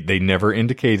 They never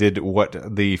indicated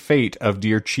what the fate of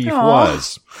dear Chief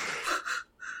was.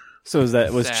 So was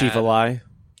Sad. Chief a lie?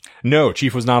 No,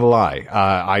 Chief was not a lie.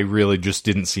 I really just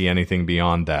didn't see anything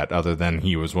beyond that, other than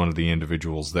he was one of the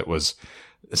individuals that was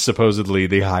supposedly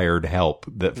the hired help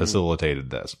that facilitated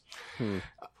this.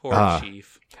 Poor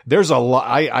Chief. There's a lot.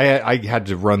 I had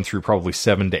to run through probably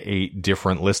 7 to 8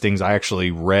 different listings. I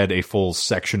actually read a full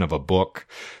section of a book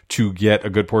to get a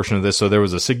good portion of this. So there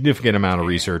was a significant amount of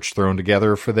research thrown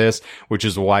together for this, which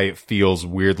is why it feels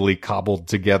weirdly cobbled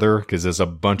together, because there's a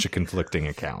bunch of conflicting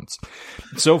accounts.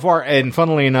 So far, and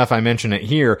funnily enough, I mention it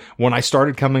here, when I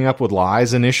started coming up with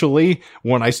lies initially,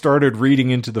 when I started reading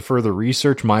into the further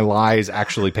research, my lies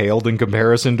actually paled in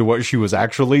comparison to what she was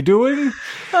actually doing.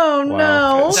 Oh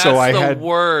no. That's So I the had-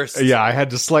 worst. Yeah, I had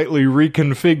to slightly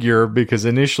reconfigure because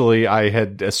initially I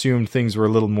had assumed things were a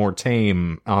little more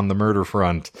tame on the murder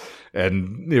front,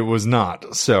 and it was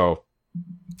not. So,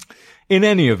 in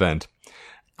any event,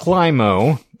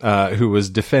 Climo, who was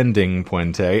defending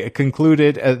Puente,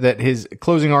 concluded that his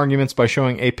closing arguments by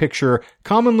showing a picture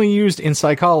commonly used in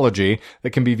psychology that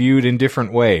can be viewed in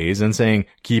different ways and saying,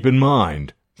 keep in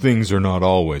mind, things are not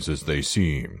always as they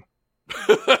seem.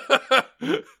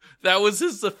 That was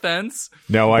his defense.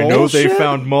 Now, I know they Bullshit.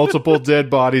 found multiple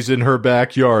dead bodies in her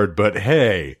backyard, but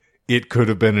hey, it could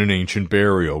have been an ancient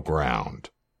burial ground.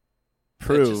 That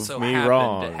Prove just so me happened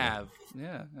wrong. to have,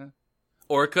 yeah.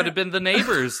 Or it could have been the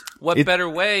neighbors. What It- better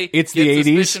way? it's get the 80s.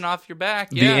 suspicion off your back.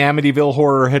 The Yeah. Amityville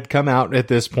Horror had come out at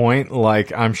this point.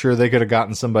 Like, I'm sure they could have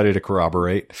gotten somebody to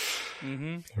corroborate.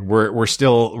 Mm-hmm. We're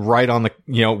still right on the,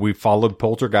 we followed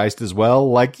Poltergeist as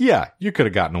well. Like, yeah, you could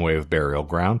have gotten away with burial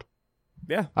ground.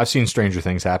 Yeah. I've seen stranger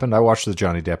things happen. I watched the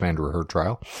Johnny Depp Amber Heard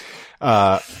trial.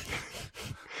 I'm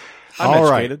all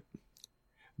right. educated.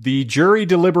 The jury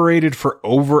deliberated for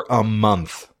over a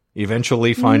month,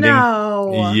 eventually finding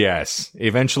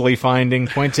finding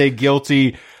Puente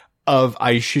guilty of,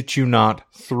 I shit you not,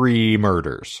 3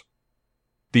 murders.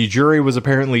 The jury was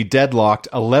apparently deadlocked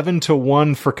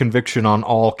 11-1 for conviction on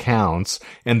all counts,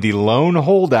 and the lone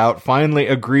holdout finally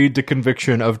agreed to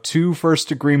conviction of 2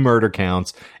 first-degree murder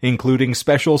counts, including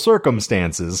special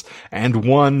circumstances, and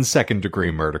 1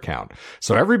 second-degree murder count.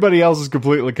 So everybody else is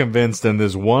completely convinced, and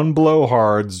this one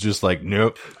blowhard's just like,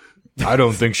 nope, I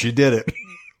don't think she did it.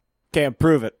 Can't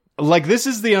prove it. Like, this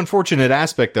is the unfortunate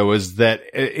aspect, though, is that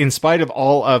in spite of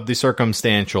all of the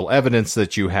circumstantial evidence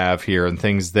that you have here and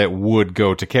things that would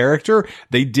go to character,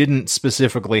 they didn't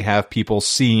specifically have people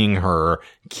seeing her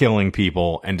killing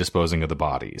people and disposing of the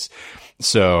bodies.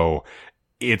 So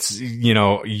it's, you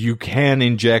know, you can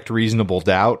inject reasonable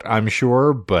doubt, I'm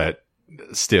sure, but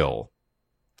still.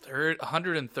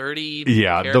 130.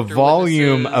 Yeah, the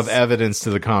volume witnesses. of evidence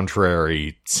to the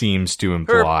contrary seems to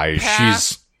imply Her past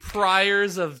she's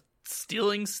priors of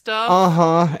stealing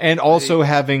stuff. And also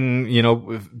having, you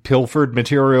know, pilfered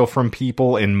material from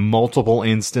people in multiple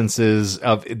instances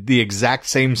of the exact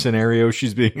same scenario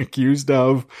she's being accused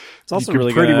of. It's also You could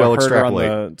really pretty gonna well hurt her on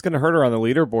extrapolate. it's going to hurt her on the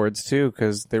leaderboards too,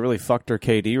 because they really fucked her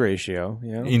KD ratio.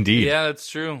 You know? Indeed. Yeah, that's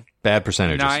true. Bad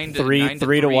percentages. 9 to 3 to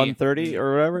 3. 130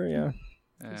 or whatever. Yeah.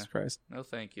 Yeah. Jesus Christ. No,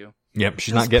 thank you. Yep,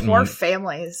 she's Those not getting... poor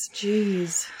families.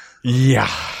 Jeez. Yeah.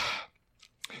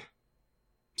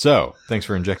 So, thanks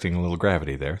for injecting a little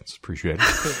gravity there. It's appreciated.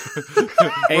 We're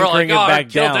like, Anchoring it oh, our back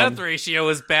kill down. death ratio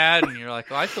is bad, and you're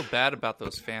like, oh, I feel bad about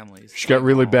those families. She got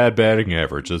really bad batting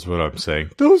average, that's what I'm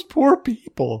saying. Those poor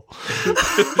people.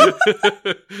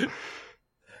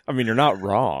 I mean, you're not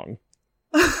wrong.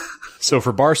 So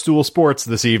for Barstool Sports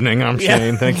this evening, I'm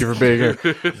Shane. Thank you for being here.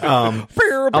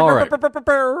 All right.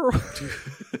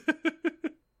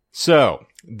 So,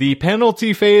 the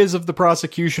penalty phase of the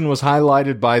prosecution was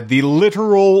highlighted by the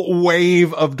literal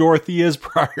wave of Dorothea's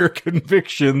prior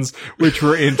convictions, which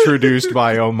were introduced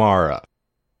by O'Mara.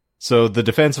 So the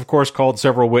defense, of course, called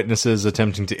several witnesses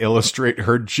attempting to illustrate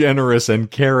her generous and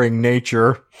caring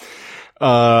nature.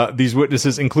 These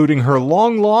witnesses, including her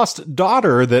long-lost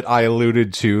daughter that I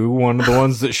alluded to, one of the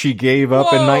ones that she gave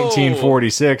up in Whoa.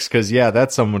 1946, because, yeah,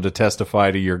 that's someone to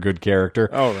testify to your good character.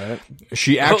 Oh, right.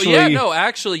 She actually...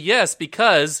 actually, yes,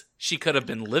 because she could have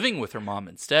been living with her mom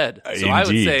instead. So I would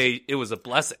Indeed. say it was a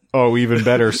blessing. Oh, even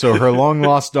better. So her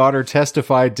long-lost daughter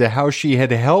testified to how she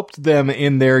had helped them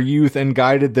in their youth and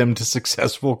guided them to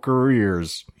successful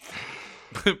careers.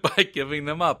 By giving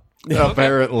them up.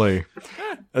 Apparently.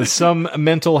 Some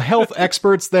mental health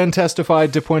experts then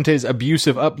testified to Puente's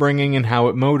abusive upbringing and how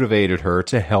it motivated her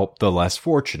to help the less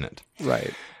fortunate.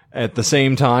 Right. At the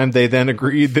same time, they then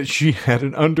agreed that she had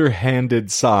an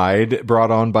underhanded side brought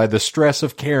on by the stress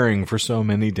of caring for so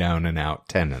many down-and-out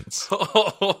tenants.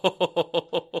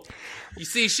 You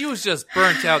see, she was just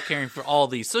burnt out caring for all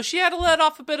these, so she had to let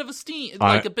off a bit of steam.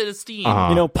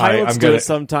 You know, pilots do it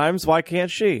sometimes. Why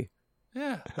can't she?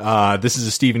 Yeah. This is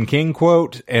a Stephen King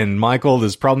quote, and Michael,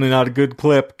 this is probably not a good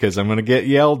clip because I'm going to get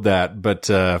yelled at, but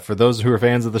for those who are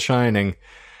fans of The Shining,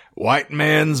 white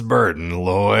man's burden,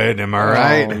 Lloyd, am I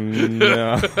right? Oh,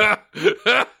 no.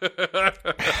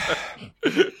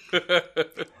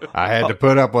 I had to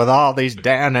put up with all these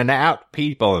down and out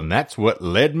people, and that's what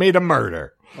led me to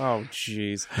murder. Oh,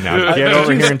 jeez. Now get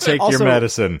over here and take your Also,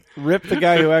 medicine. Rip the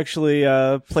guy who actually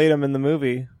played him in the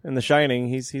movie, in The Shining.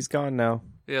 He's gone now.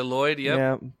 Yeah, Lloyd, yep.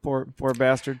 Yeah, poor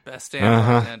bastard. Best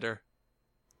Amber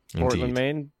Portland, Indeed.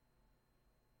 Maine.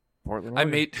 Portland, I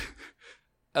Oregon. made...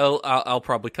 I'll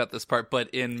probably cut this part,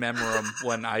 but in memoriam,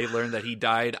 when I learned that he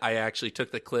died, I actually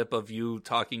took the clip of you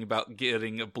talking about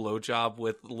getting a blowjob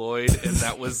with Lloyd, and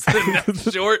that was the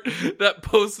next short that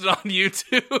posted on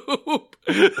YouTube.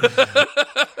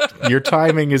 Your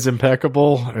timing is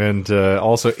impeccable, and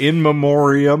also in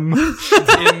memoriam,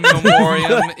 In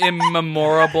memoriam,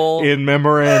 immemorable. in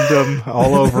memorandum,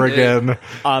 all over again.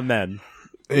 Amen.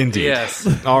 Indeed.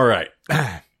 Yes. All right.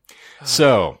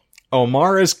 So,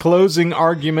 O'Mara's closing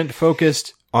argument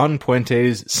focused on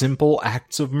Puente's simple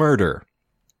acts of murder.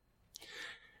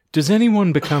 Does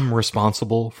anyone become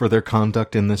responsible for their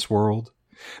conduct in this world?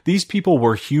 These people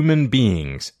were human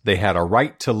beings. They had a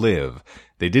right to live.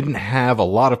 They didn't have a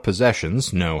lot of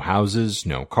possessions, no houses,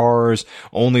 no cars,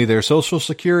 only their social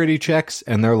security checks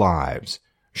and their lives.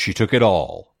 She took it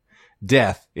all.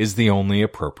 Death is the only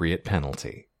appropriate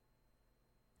penalty.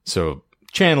 So,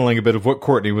 channeling a bit of what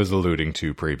Courtney was alluding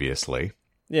to previously.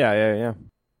 Yeah.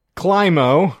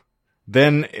 Climo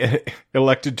then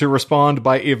elected to respond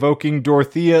by evoking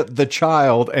Dorothea, the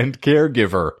child and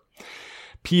caregiver.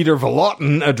 Peter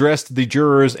Vallotton addressed the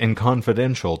jurors in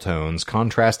confidential tones,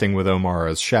 contrasting with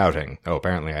O'Mara's shouting. Oh,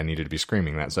 apparently I needed to be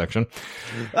screaming that section.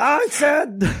 I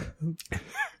said...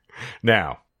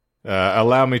 Now,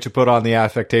 Allow me to put on the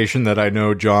affectation that I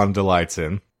know John delights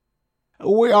in.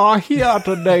 We are here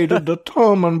today to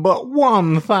determine but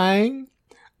one thing.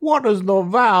 What is the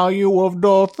value of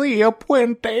Dorothea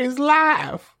Puente's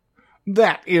life?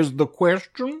 That is the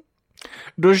question.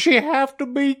 Does she have to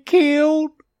be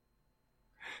killed?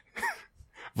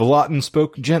 Vallotton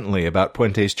spoke gently about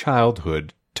Puente's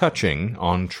childhood, touching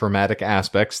on traumatic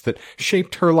aspects that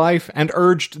shaped her life and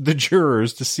urged the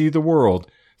jurors to see the world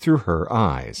through her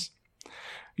eyes.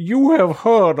 You have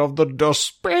heard of the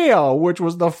despair which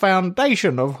was the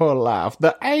foundation of her life,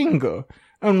 the anger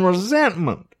and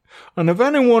resentment. And if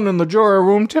anyone in the jury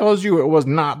room tells you it was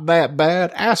not that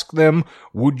bad, ask them,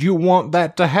 would you want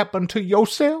that to happen to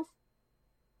yourself?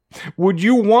 Would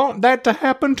you want that to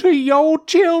happen to your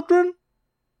children?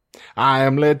 I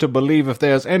am led to believe if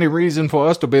there's any reason for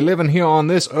us to be living here on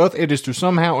this earth, it is to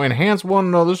somehow enhance one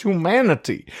another's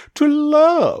humanity, to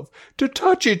love, to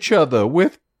touch each other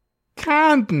with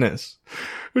kindness,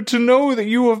 to know that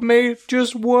you have made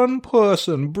just one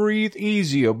person breathe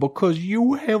easier because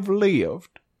you have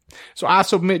lived. So I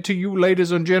submit to you,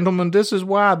 ladies and gentlemen, this is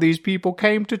why these people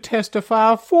came to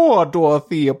testify for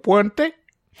Dorothea Puente.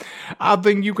 I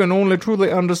think you can only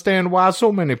truly understand why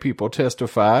so many people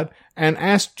testified and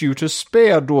asked you to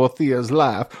spare Dorothea's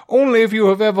life, only if you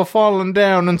have ever fallen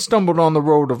down and stumbled on the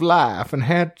road of life and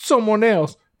had someone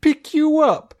else pick you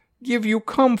up, give you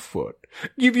comfort,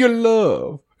 give you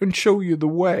love, and show you the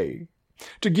way.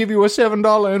 To give you a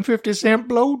 $7.50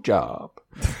 blowjob.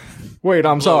 Wait,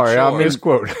 I'm sorry, I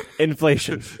misquote.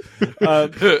 Inflation.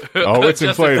 It's Just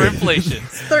inflated. for inflation.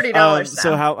 It's $30 now.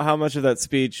 So how much of that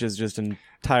speech is just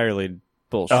entirely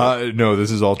bullshit? No,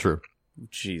 this is all true.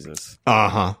 Jesus.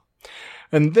 Uh-huh.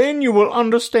 And then you will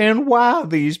understand why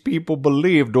these people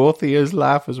believe Dorothea's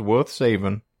life is worth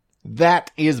saving. That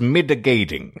is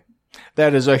mitigating.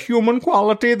 That is a human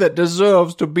quality that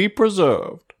deserves to be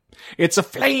preserved. It's a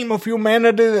flame of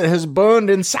humanity that has burned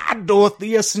inside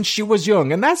Dorothea since she was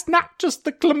young, and that's not just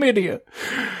the chlamydia.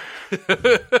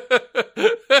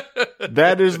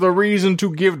 That is the reason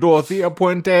to give Dorothea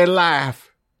Puente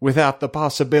life without the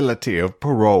possibility of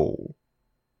parole.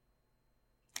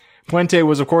 Puente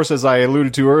was, of course, as I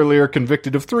alluded to earlier,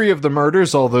 convicted of 3 of the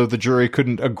murders, although the jury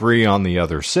couldn't agree on the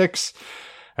other 6.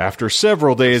 After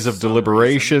several days of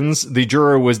deliberations, the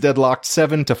juror was deadlocked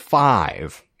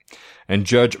 7-5. And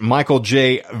Judge Michael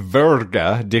J.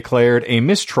 Verga declared a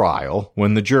mistrial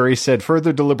when the jury said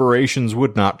further deliberations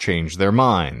would not change their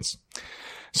minds.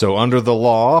 So under the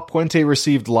law, Puente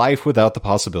received life without the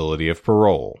possibility of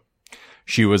parole.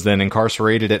 She was then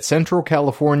incarcerated at Central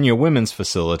California Women's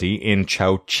Facility in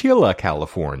Chowchilla,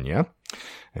 California.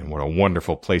 And what a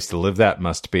wonderful place to live that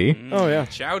must be. Oh, yeah.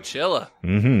 Chowchilla.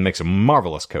 Makes a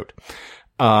marvelous coat.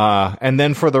 And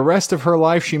then for the rest of her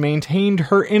life, she maintained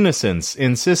her innocence,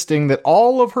 insisting that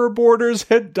all of her boarders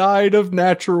had died of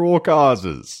natural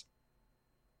causes.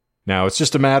 Now, it's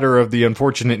just a matter of the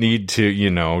unfortunate need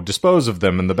to, dispose of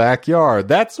them in the backyard.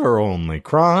 That's her only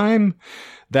crime.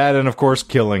 That and, of course,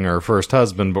 killing her first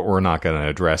husband, but we're not going to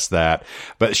address that.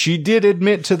 But she did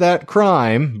admit to that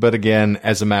crime, but again,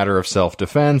 as a matter of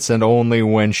self-defense, and only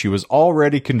when she was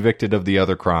already convicted of the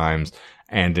other crimes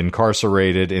and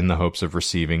incarcerated in the hopes of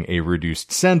receiving a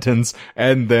reduced sentence,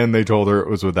 and then they told her it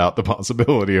was without the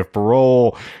possibility of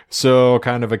parole, so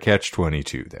kind of a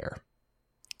catch-22 there.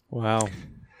 Wow.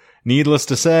 Needless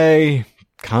to say,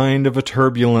 kind of a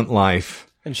turbulent life.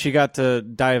 And she got to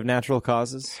die of natural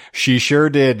causes? She sure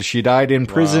did. She died in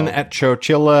prison at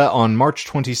Chowchilla on March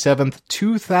 27th,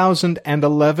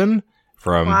 2011,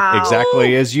 from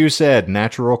exactly as you said,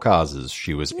 natural causes.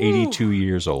 She was 82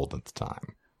 years old at the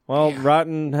time. Well,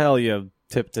 rotten hell, you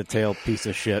tip-to-tail piece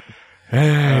of shit.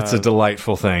 It's a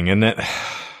delightful thing, isn't it?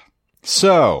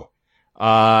 So,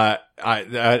 I'm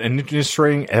going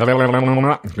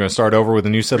to start over with a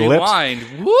new set of lips.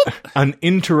 Whoop. An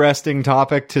interesting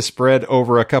topic to spread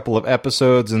over a couple of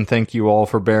episodes, and thank you all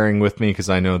for bearing with me, because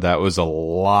I know that was a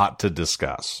lot to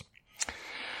discuss.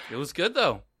 It was good,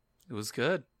 though. It was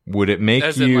good. Would it make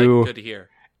As you... in, good to hear.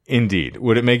 Indeed.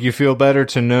 Would it make you feel better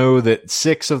to know that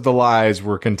 6 of the lies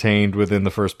were contained within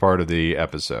the first part of the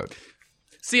episode?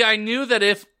 See, I knew that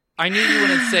I knew you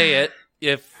wouldn't say it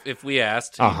if we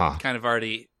asked. You kind of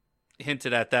already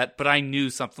hinted at that, but I knew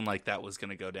something like that was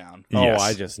going to go down. Yes. Oh,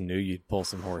 I just knew you'd pull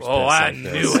some horse piss. I knew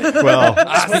it. Well,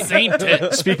 I seen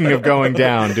it. Speaking of going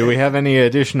down, do we have any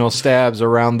additional stabs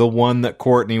around the one that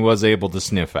Courtney was able to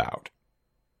sniff out?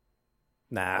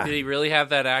 Nah. Did he really have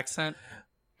that accent?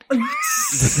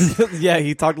 Yeah,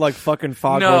 he talked like fucking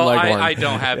Foghorn No, Leghorn. I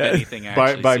don't have anything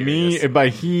actually By serious. me, by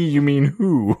he, you mean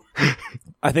who?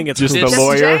 I think it's Just Hoops. the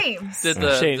lawyer? James. Did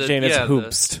Shane, it's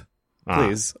Hoopst.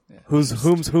 please. Who's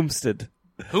Whomsted?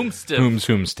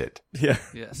 Whomsted. Yeah.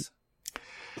 Yes.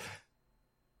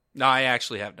 No, I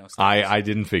actually have no. I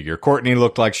didn't figure. Courtney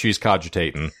looked like she's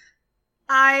cogitating.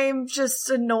 I'm just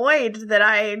annoyed that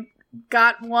I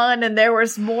got one and there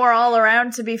was more all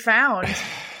around to be found.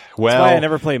 Well, that's why I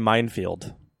never play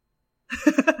Minefield.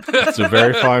 That's a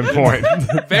very fine point.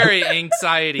 Very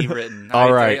anxiety ridden.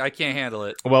 All right. I can't handle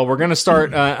it. Well, we're going to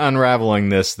start unraveling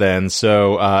this then.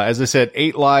 So, as I said,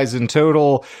 8 lies in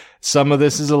total. Some of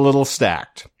this is a little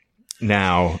stacked.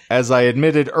 Now, as I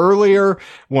admitted earlier,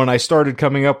 when I started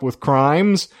coming up with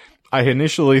crimes, I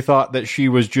initially thought that she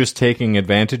was just taking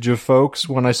advantage of folks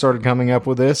when I started coming up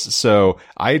with this. So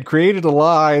I had created a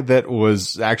lie that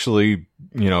was actually,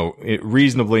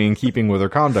 reasonably in keeping with her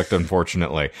conduct,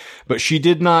 unfortunately. But she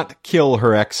did not kill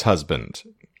her ex-husband.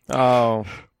 Oh.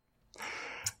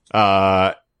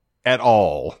 At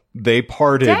all. They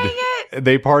parted. Dang it!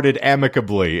 They parted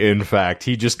amicably, in fact.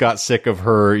 He just got sick of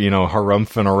her,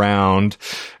 harumphing around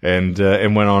and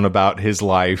went on about his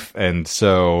life. And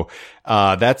so,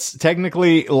 that's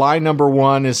technically lie number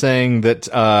 1 is saying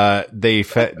that, they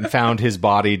found his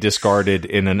body discarded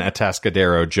in an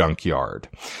Atascadero junkyard.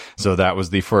 So that was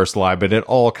the first lie, but it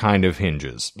all kind of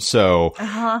hinges. So,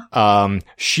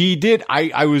 she did,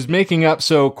 I was making up,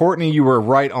 so Courtney, you were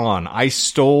right on. I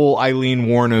stole Eileen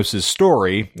Warnos'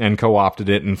 story and co-opted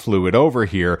it and flew it over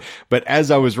here. But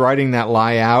as I was writing that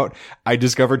lie out, I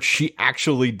discovered she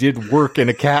actually did work in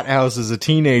a cat house as a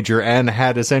teenager and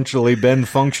had essentially been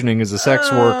functioning as a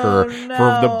sex worker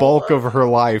for the bulk of her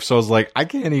life. So I was like, I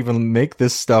can't even make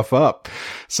this stuff up.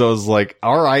 So I was like,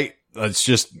 all right, let's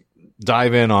just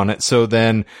dive in on it. So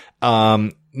then,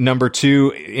 number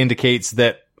 2 indicates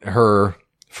that her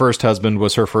first husband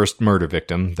was her first murder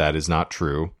victim. That is not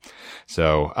true.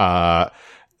 So,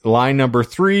 line number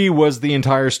 3 was the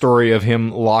entire story of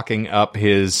him locking up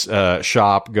his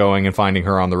shop, going and finding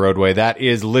her on the roadway. That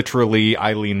is literally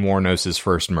Eileen Warnos'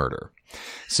 first murder.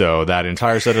 So that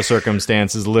entire set of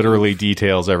circumstances literally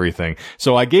details everything.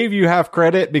 So I gave you half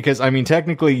credit because,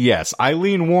 technically, yes,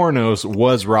 Eileen Warnos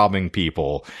was robbing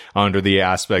people under the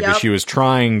aspect that she was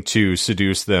trying to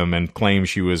seduce them and claim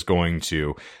she was going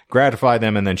to gratify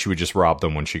them, and then she would just rob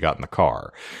them when she got in the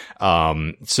car.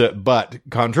 But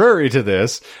contrary to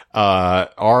this,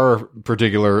 our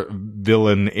particular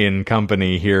villain in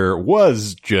company here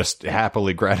was just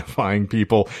happily gratifying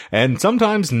people, and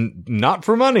sometimes not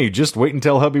for money, just wait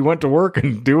until hubby went to work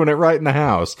and doing it right in the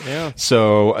house. Yeah.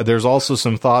 So there's also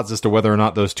some thoughts as to whether or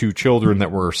not those 2 children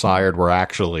that were sired were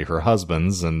actually her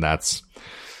husband's, and that's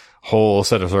whole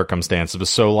set of circumstances.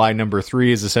 So lie number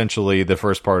 3 is essentially the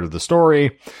first part of the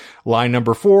story. Lie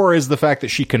number 4 is the fact that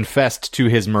she confessed to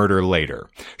his murder later.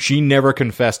 She never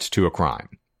confessed to a crime.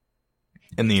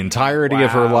 In the entirety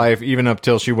of her life, even up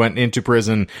till she went into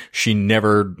prison, she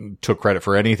never took credit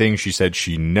for anything. She said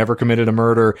she never committed a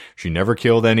murder. She never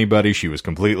killed anybody. She was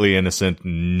completely innocent.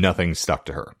 Nothing stuck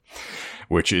to her.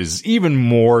 Which is even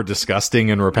more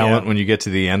disgusting and repellent when you get to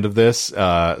the end of this.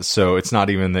 So it's not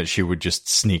even that she would just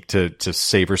sneak to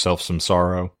save herself some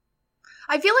sorrow.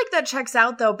 I feel like that checks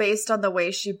out, though, based on the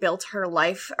way she built her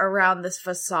life around this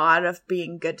facade of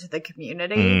being good to the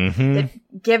community. Mm-hmm. That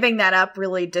giving that up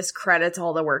really discredits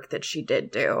all the work that she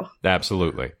did do.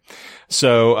 Absolutely.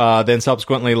 So then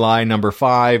subsequently, lie number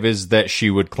 5 is that she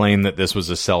would claim that this was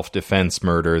a self-defense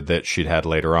murder that she'd had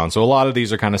later on. So a lot of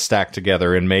these are kind of stacked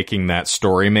together and making that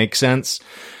story make sense.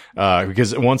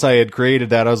 Because once I had created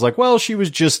that, I was like, well, she was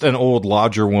just an old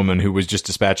lodger woman who was just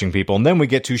dispatching people. And then we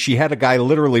get to, she had a guy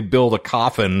literally build a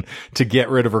coffin to get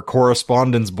rid of her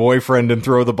correspondent's boyfriend and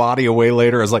throw the body away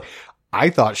later. I was like, I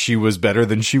thought she was better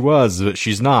than she was, but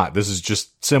she's not. This is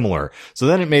just similar. So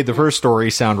then it made the first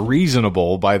story sound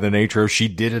reasonable by the nature of she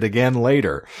did it again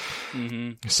later.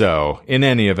 Mm-hmm. So in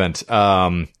any event,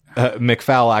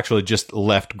 McFall actually just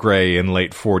left Gray in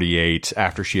late 48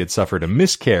 after she had suffered a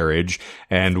miscarriage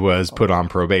and was put on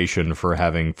probation for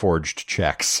having forged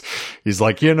checks. He's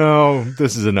like,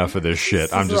 this is enough of this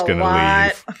shit. I'm just going to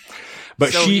leave.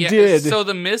 But so she did. So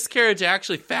the miscarriage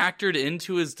actually factored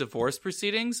into his divorce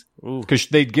proceedings? Because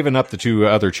they'd given up the 2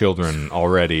 other children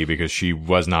already because she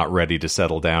was not ready to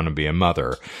settle down and be a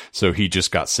mother. So he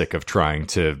just got sick of trying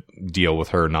to deal with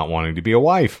her not wanting to be a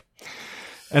wife.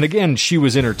 And again, she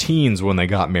was in her teens when they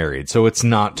got married, so it's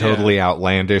not totally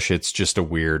outlandish. It's just a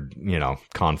weird,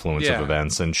 confluence of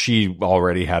events. And she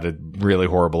already had a really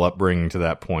horrible upbringing to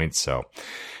that point. So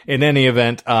in any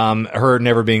event, her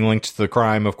never being linked to the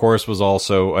crime, of course, was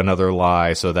also another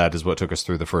lie. So that is what took us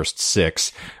through the first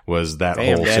 6, was that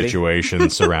whole situation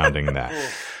surrounding that.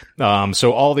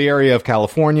 So all the area of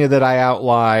California that I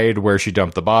outlined, where she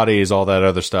dumped the bodies, all that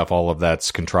other stuff, all of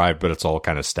that's contrived, but it's all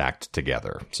kind of stacked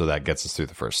together. So that gets us through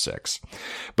the first 6.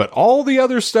 But all the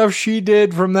other stuff she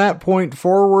did from that point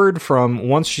forward, from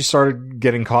once she started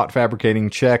getting caught fabricating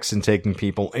checks and taking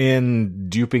people in,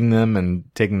 duping them and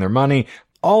taking their money,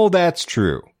 all that's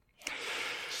true.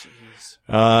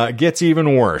 Gets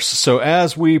even worse. So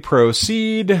as we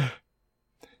proceed,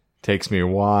 takes me a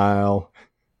while.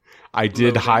 I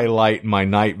did highlight my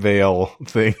Night Vale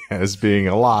thing as being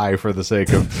a lie for the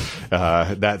sake of,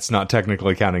 that's not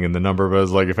technically counting in the number, but I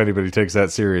was like, if anybody takes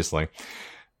that seriously.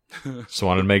 So I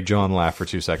wanted to make John laugh for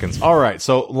 2 seconds. All right.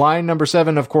 So line number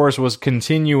 7, of course, was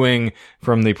continuing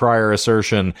from the prior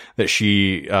assertion that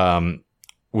she,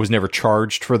 was never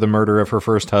charged for the murder of her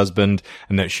first husband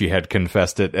and that she had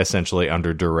confessed it essentially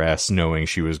under duress, knowing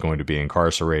she was going to be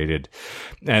incarcerated.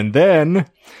 And then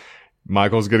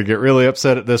Michael's going to get really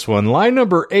upset at this one. Line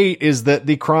number 8 is that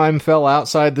the crime fell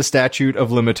outside the statute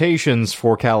of limitations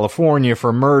for California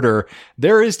for murder.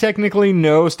 There is technically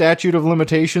no statute of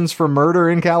limitations for murder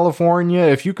in California.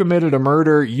 If you committed a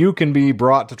murder, you can be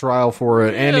brought to trial for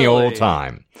it any old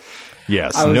time.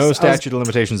 Yes, no statute of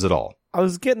limitations at all. I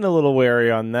was getting a little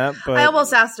wary on that, but I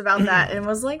almost asked about that and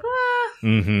was like,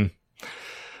 Mm-hmm.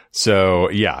 So,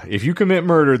 yeah, if you commit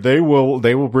murder, they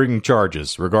will bring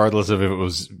charges, regardless of if it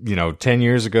was, 10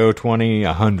 years ago, 20,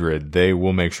 100. They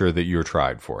will make sure that you're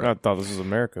tried for it. I thought this was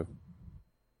America.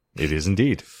 It is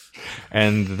indeed.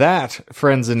 And that,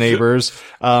 friends and neighbors,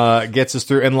 gets us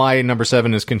through. And lie number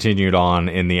 7 is continued on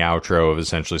in the outro of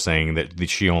essentially saying that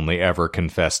she only ever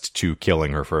confessed to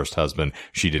killing her first husband.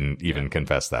 She didn't even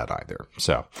confess that either.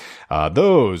 So,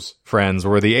 those, friends,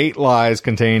 were the 8 lies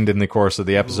contained in the course of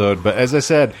the episode. But as I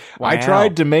said, I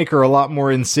tried to make her a lot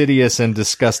more insidious and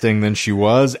disgusting than she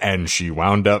was, and she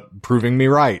wound up proving me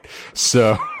right.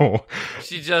 So.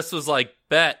 She just was like,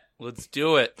 bet, let's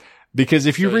do it. Because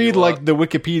if you read, like, the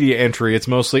Wikipedia entry, it's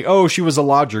mostly, she was a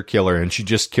lodger killer, and she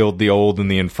just killed the old and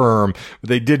the infirm. But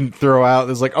they didn't throw out,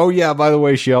 it's like, by the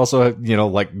way, she also,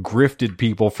 grifted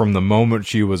people from the moment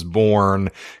she was born,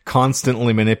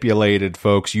 constantly manipulated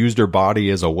folks, used her body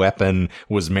as a weapon,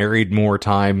 was married more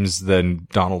times than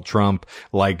Donald Trump.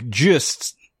 Like,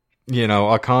 just,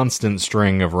 a constant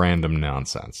string of random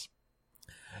nonsense.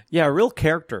 Yeah, a real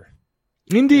character.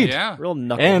 Indeed. Yeah. Real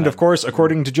knucklehead. And, of course,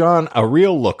 according to John, a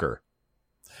real looker.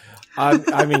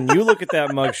 I mean, you look at that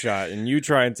mugshot and you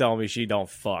try and tell me she don't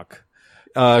fuck.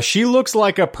 She looks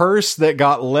like a purse that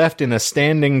got left in a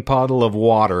standing puddle of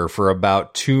water for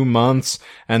about 2 months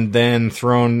and then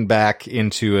thrown back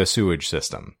into a sewage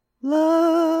system.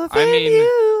 Love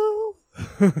you.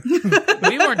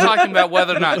 We weren't talking about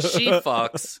whether or not she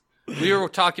fucks. We were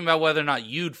talking about whether or not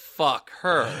you'd fuck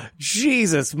her.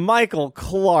 Jesus, Michael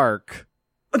Clark.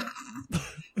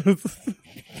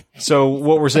 So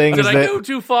what we're saying is Did I go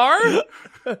too far?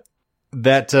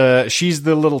 That she's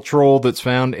the little troll that's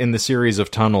found in the series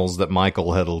of tunnels that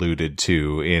Michael had alluded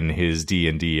to in his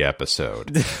D&D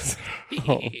episode.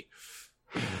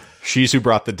 She's who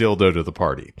brought the dildo to the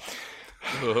party.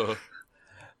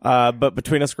 But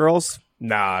between us girls,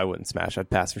 nah, I wouldn't smash.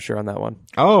 I'd pass for sure on that one.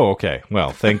 Oh, okay.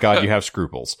 Well, thank God you have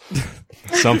scruples.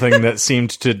 Something that seemed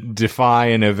to defy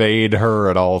and evade her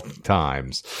at all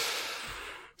times.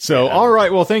 So, all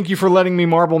right. Well, thank you for letting me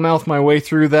marble mouth my way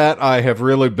through that. I have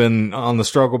really been on the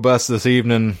struggle bus this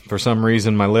evening. For some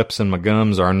reason, my lips and my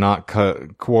gums are not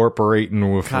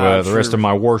cooperating with the rest of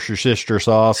my Worcestershire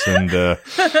sauce, and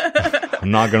I'm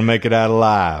not going to make it out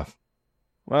alive.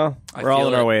 Well, we're all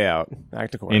on our way out.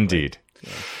 Act accordingly. Indeed. Yeah.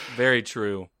 Very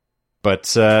true. But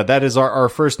that is our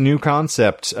first new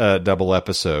concept double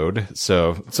episode.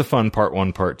 So it's a fun part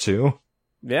 1, part 2.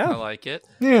 Yeah. I like it.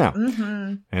 Yeah.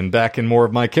 Mm-hmm. And back in more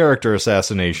of my character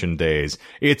assassination days.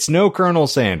 It's no Colonel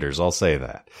Sanders, I'll say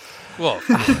that. Well,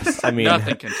 I mean,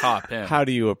 nothing can top him. How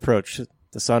do you approach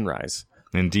the sunrise?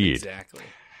 Indeed. Exactly.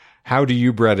 How do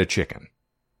you breed a chicken?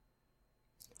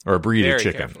 Or breed a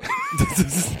chicken?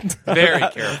 Very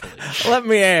carefully. Let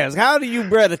me ask, how do you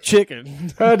breed a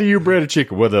chicken? How do you breed a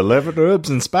chicken? With 11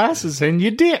 herbs and spices and your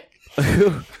dick.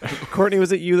 Courtney,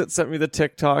 was it you that sent me the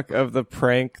TikTok of the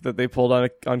prank that they pulled on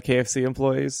KFC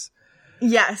employees?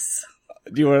 Yes.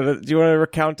 Do you want to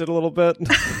recount it a little bit?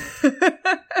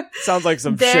 Sounds like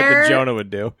some shit that Jonah would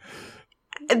do.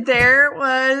 There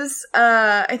was,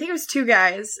 I think it was 2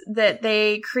 guys that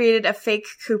they created a fake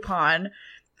coupon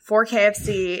for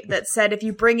KFC that said if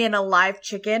you bring in a live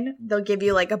chicken, they'll give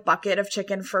you like a bucket of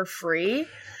chicken for free.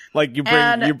 Like you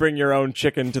bring your own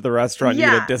chicken to the restaurant, you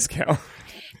get a discount.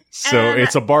 So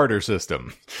it's a barter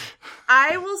system.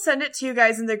 I will send it to you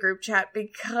guys in the group chat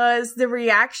because the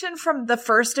reaction from the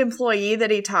first employee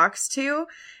that he talks to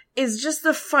is just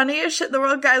the funniest shit in the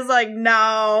world. Guy's like,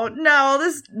 no. And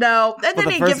then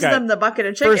he gives them the bucket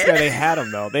of chicken. First guy, they had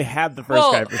him, though. They had the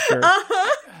first guy for sure.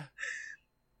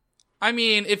 I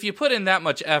mean, if you put in that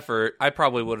much effort, I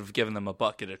probably would have given them a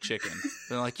bucket of chicken.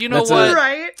 They're like, you know That's what?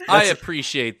 Right? I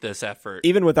appreciate this effort.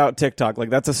 Even without TikTok,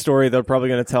 like that's a story they're probably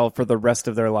going to tell for the rest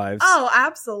of their lives. Oh,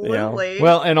 absolutely.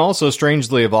 Well, and also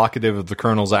strangely evocative of the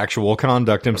Colonel's actual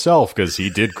conduct himself, because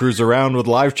he did cruise around with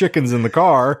live chickens in the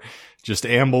car, just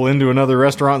amble into another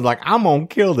restaurant like, I'm going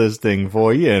to kill this thing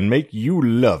for you and make you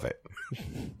love it.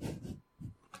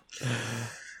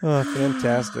 Oh,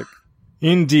 fantastic.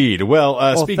 Indeed.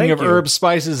 Well, speaking of herbs,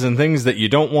 spices, and things that you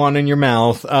don't want in your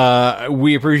mouth,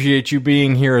 we appreciate you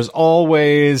being here as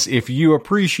always. If you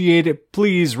appreciate it,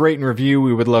 please rate and review.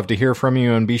 We would love to hear from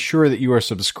you, and be sure that you are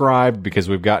subscribed because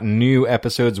we've got new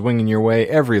episodes winging your way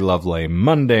every lovely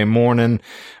Monday morning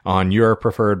on your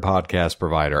preferred podcast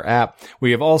provider app. We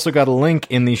have also got a link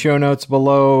in the show notes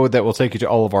below that will take you to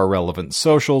all of our relevant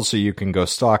socials, so you can go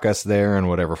stalk us there in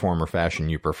whatever form or fashion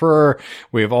you prefer.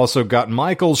 We have also got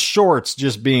Michael's shorts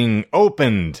just being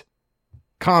opened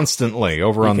constantly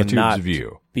over on the Tubes of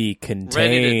You. Be contained.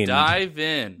 Ready to dive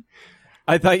in.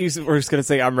 I thought you were just going to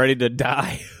say, I'm ready to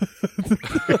die.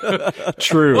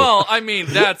 True. Well, I mean,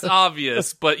 that's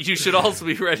obvious, but you should also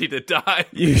be ready to die.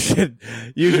 You should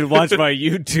watch my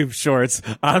YouTube shorts.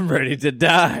 I'm ready to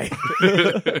die.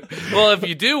 Well, if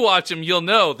you do watch them, you'll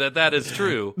know that that is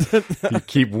true. You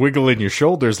keep wiggling your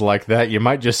shoulders like that, you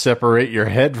might just separate your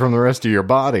head from the rest of your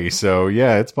body. So,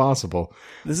 yeah, it's possible.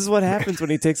 This is what happens when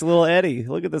he takes a little Eddie.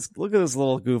 Look at this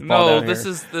little goofball. No, down this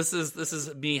here.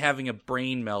 is me having a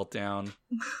brain meltdown,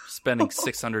 spending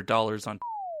 $600 on.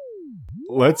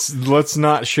 Let's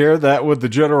not share that with the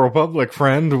general public,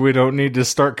 friend. We don't need to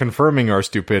start confirming our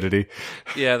stupidity.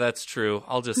 Yeah, that's true.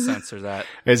 I'll just censor that.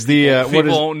 As the People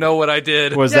won't know what I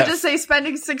did. Was Yeah, that just say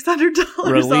spending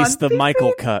 $600 Release on the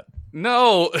Michael cut.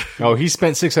 No. Oh, he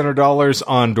spent $600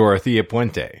 on Dorothea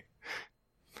Puente.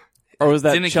 Or was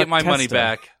that Didn't Chuck get my money Testa?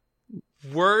 back.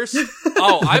 Worse.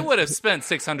 Oh, I would have spent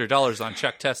 $600 on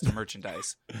Chuck Testa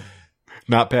merchandise.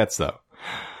 Not pets, though.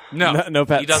 No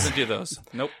pets. He doesn't do those.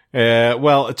 Nope.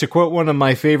 Well, to quote one of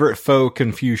my favorite faux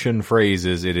Confucian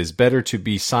phrases, it is better to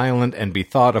be silent and be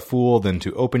thought a fool than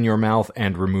to open your mouth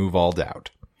and remove all doubt.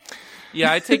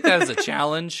 Yeah, I take that as a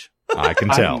challenge. I can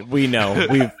tell. We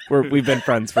know. We've been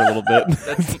friends for a little bit.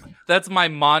 That's my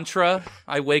mantra.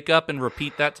 I wake up and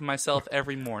repeat that to myself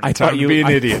every morning. I thought Time to be an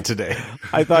idiot today.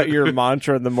 I thought your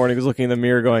mantra in the morning was looking in the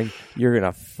mirror going, you're going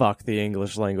to fuck the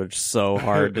English language so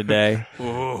hard today.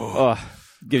 Ugh.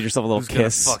 Give yourself a little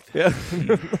kiss. Yeah.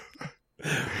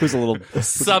 Who's a little...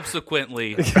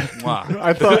 Subsequently. Mwah.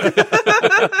 I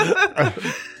thought...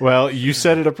 Well, you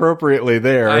said it appropriately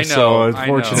there, I know, so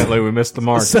unfortunately we missed the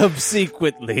mark.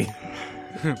 Subsequently.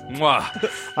 Mwah.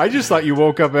 I just thought you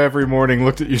woke up every morning,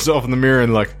 looked at yourself in the mirror,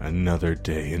 and like, another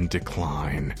day in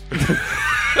decline.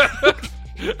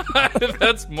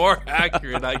 That's more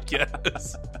accurate, I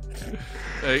guess.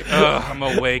 Like, I'm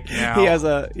awake now. He has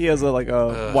a like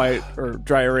a white or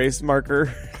dry erase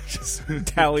marker. Just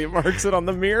tally marks it on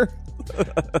the mirror.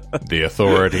 The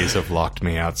authorities have locked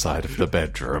me outside of the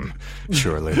bedroom.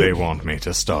 Surely they want me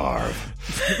to starve.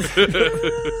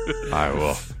 I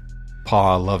will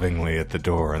paw lovingly at the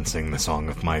door and sing the song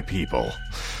of my people.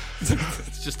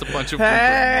 It's just a bunch of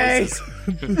Hey!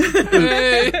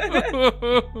 hey!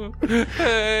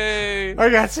 Hey! I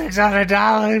got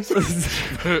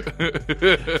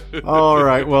 $600. All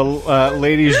right. Well,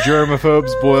 ladies,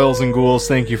 germaphobes, boils, and ghouls,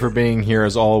 thank you for being here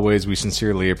as always. We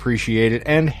sincerely appreciate it.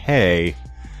 And hey,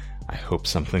 I hope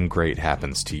something great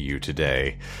happens to you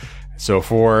today. So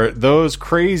for those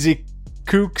crazy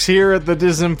kooks here at the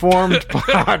Disinformed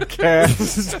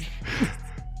Podcast,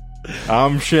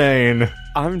 I'm Shane.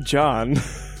 I'm John.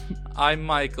 I'm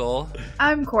Michael.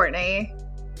 I'm Courtney.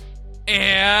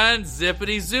 And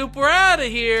zippity zoop, we're out of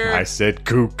here. I said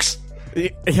kooks.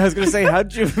 I was going to say,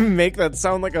 how'd you make that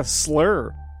sound like a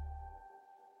slur?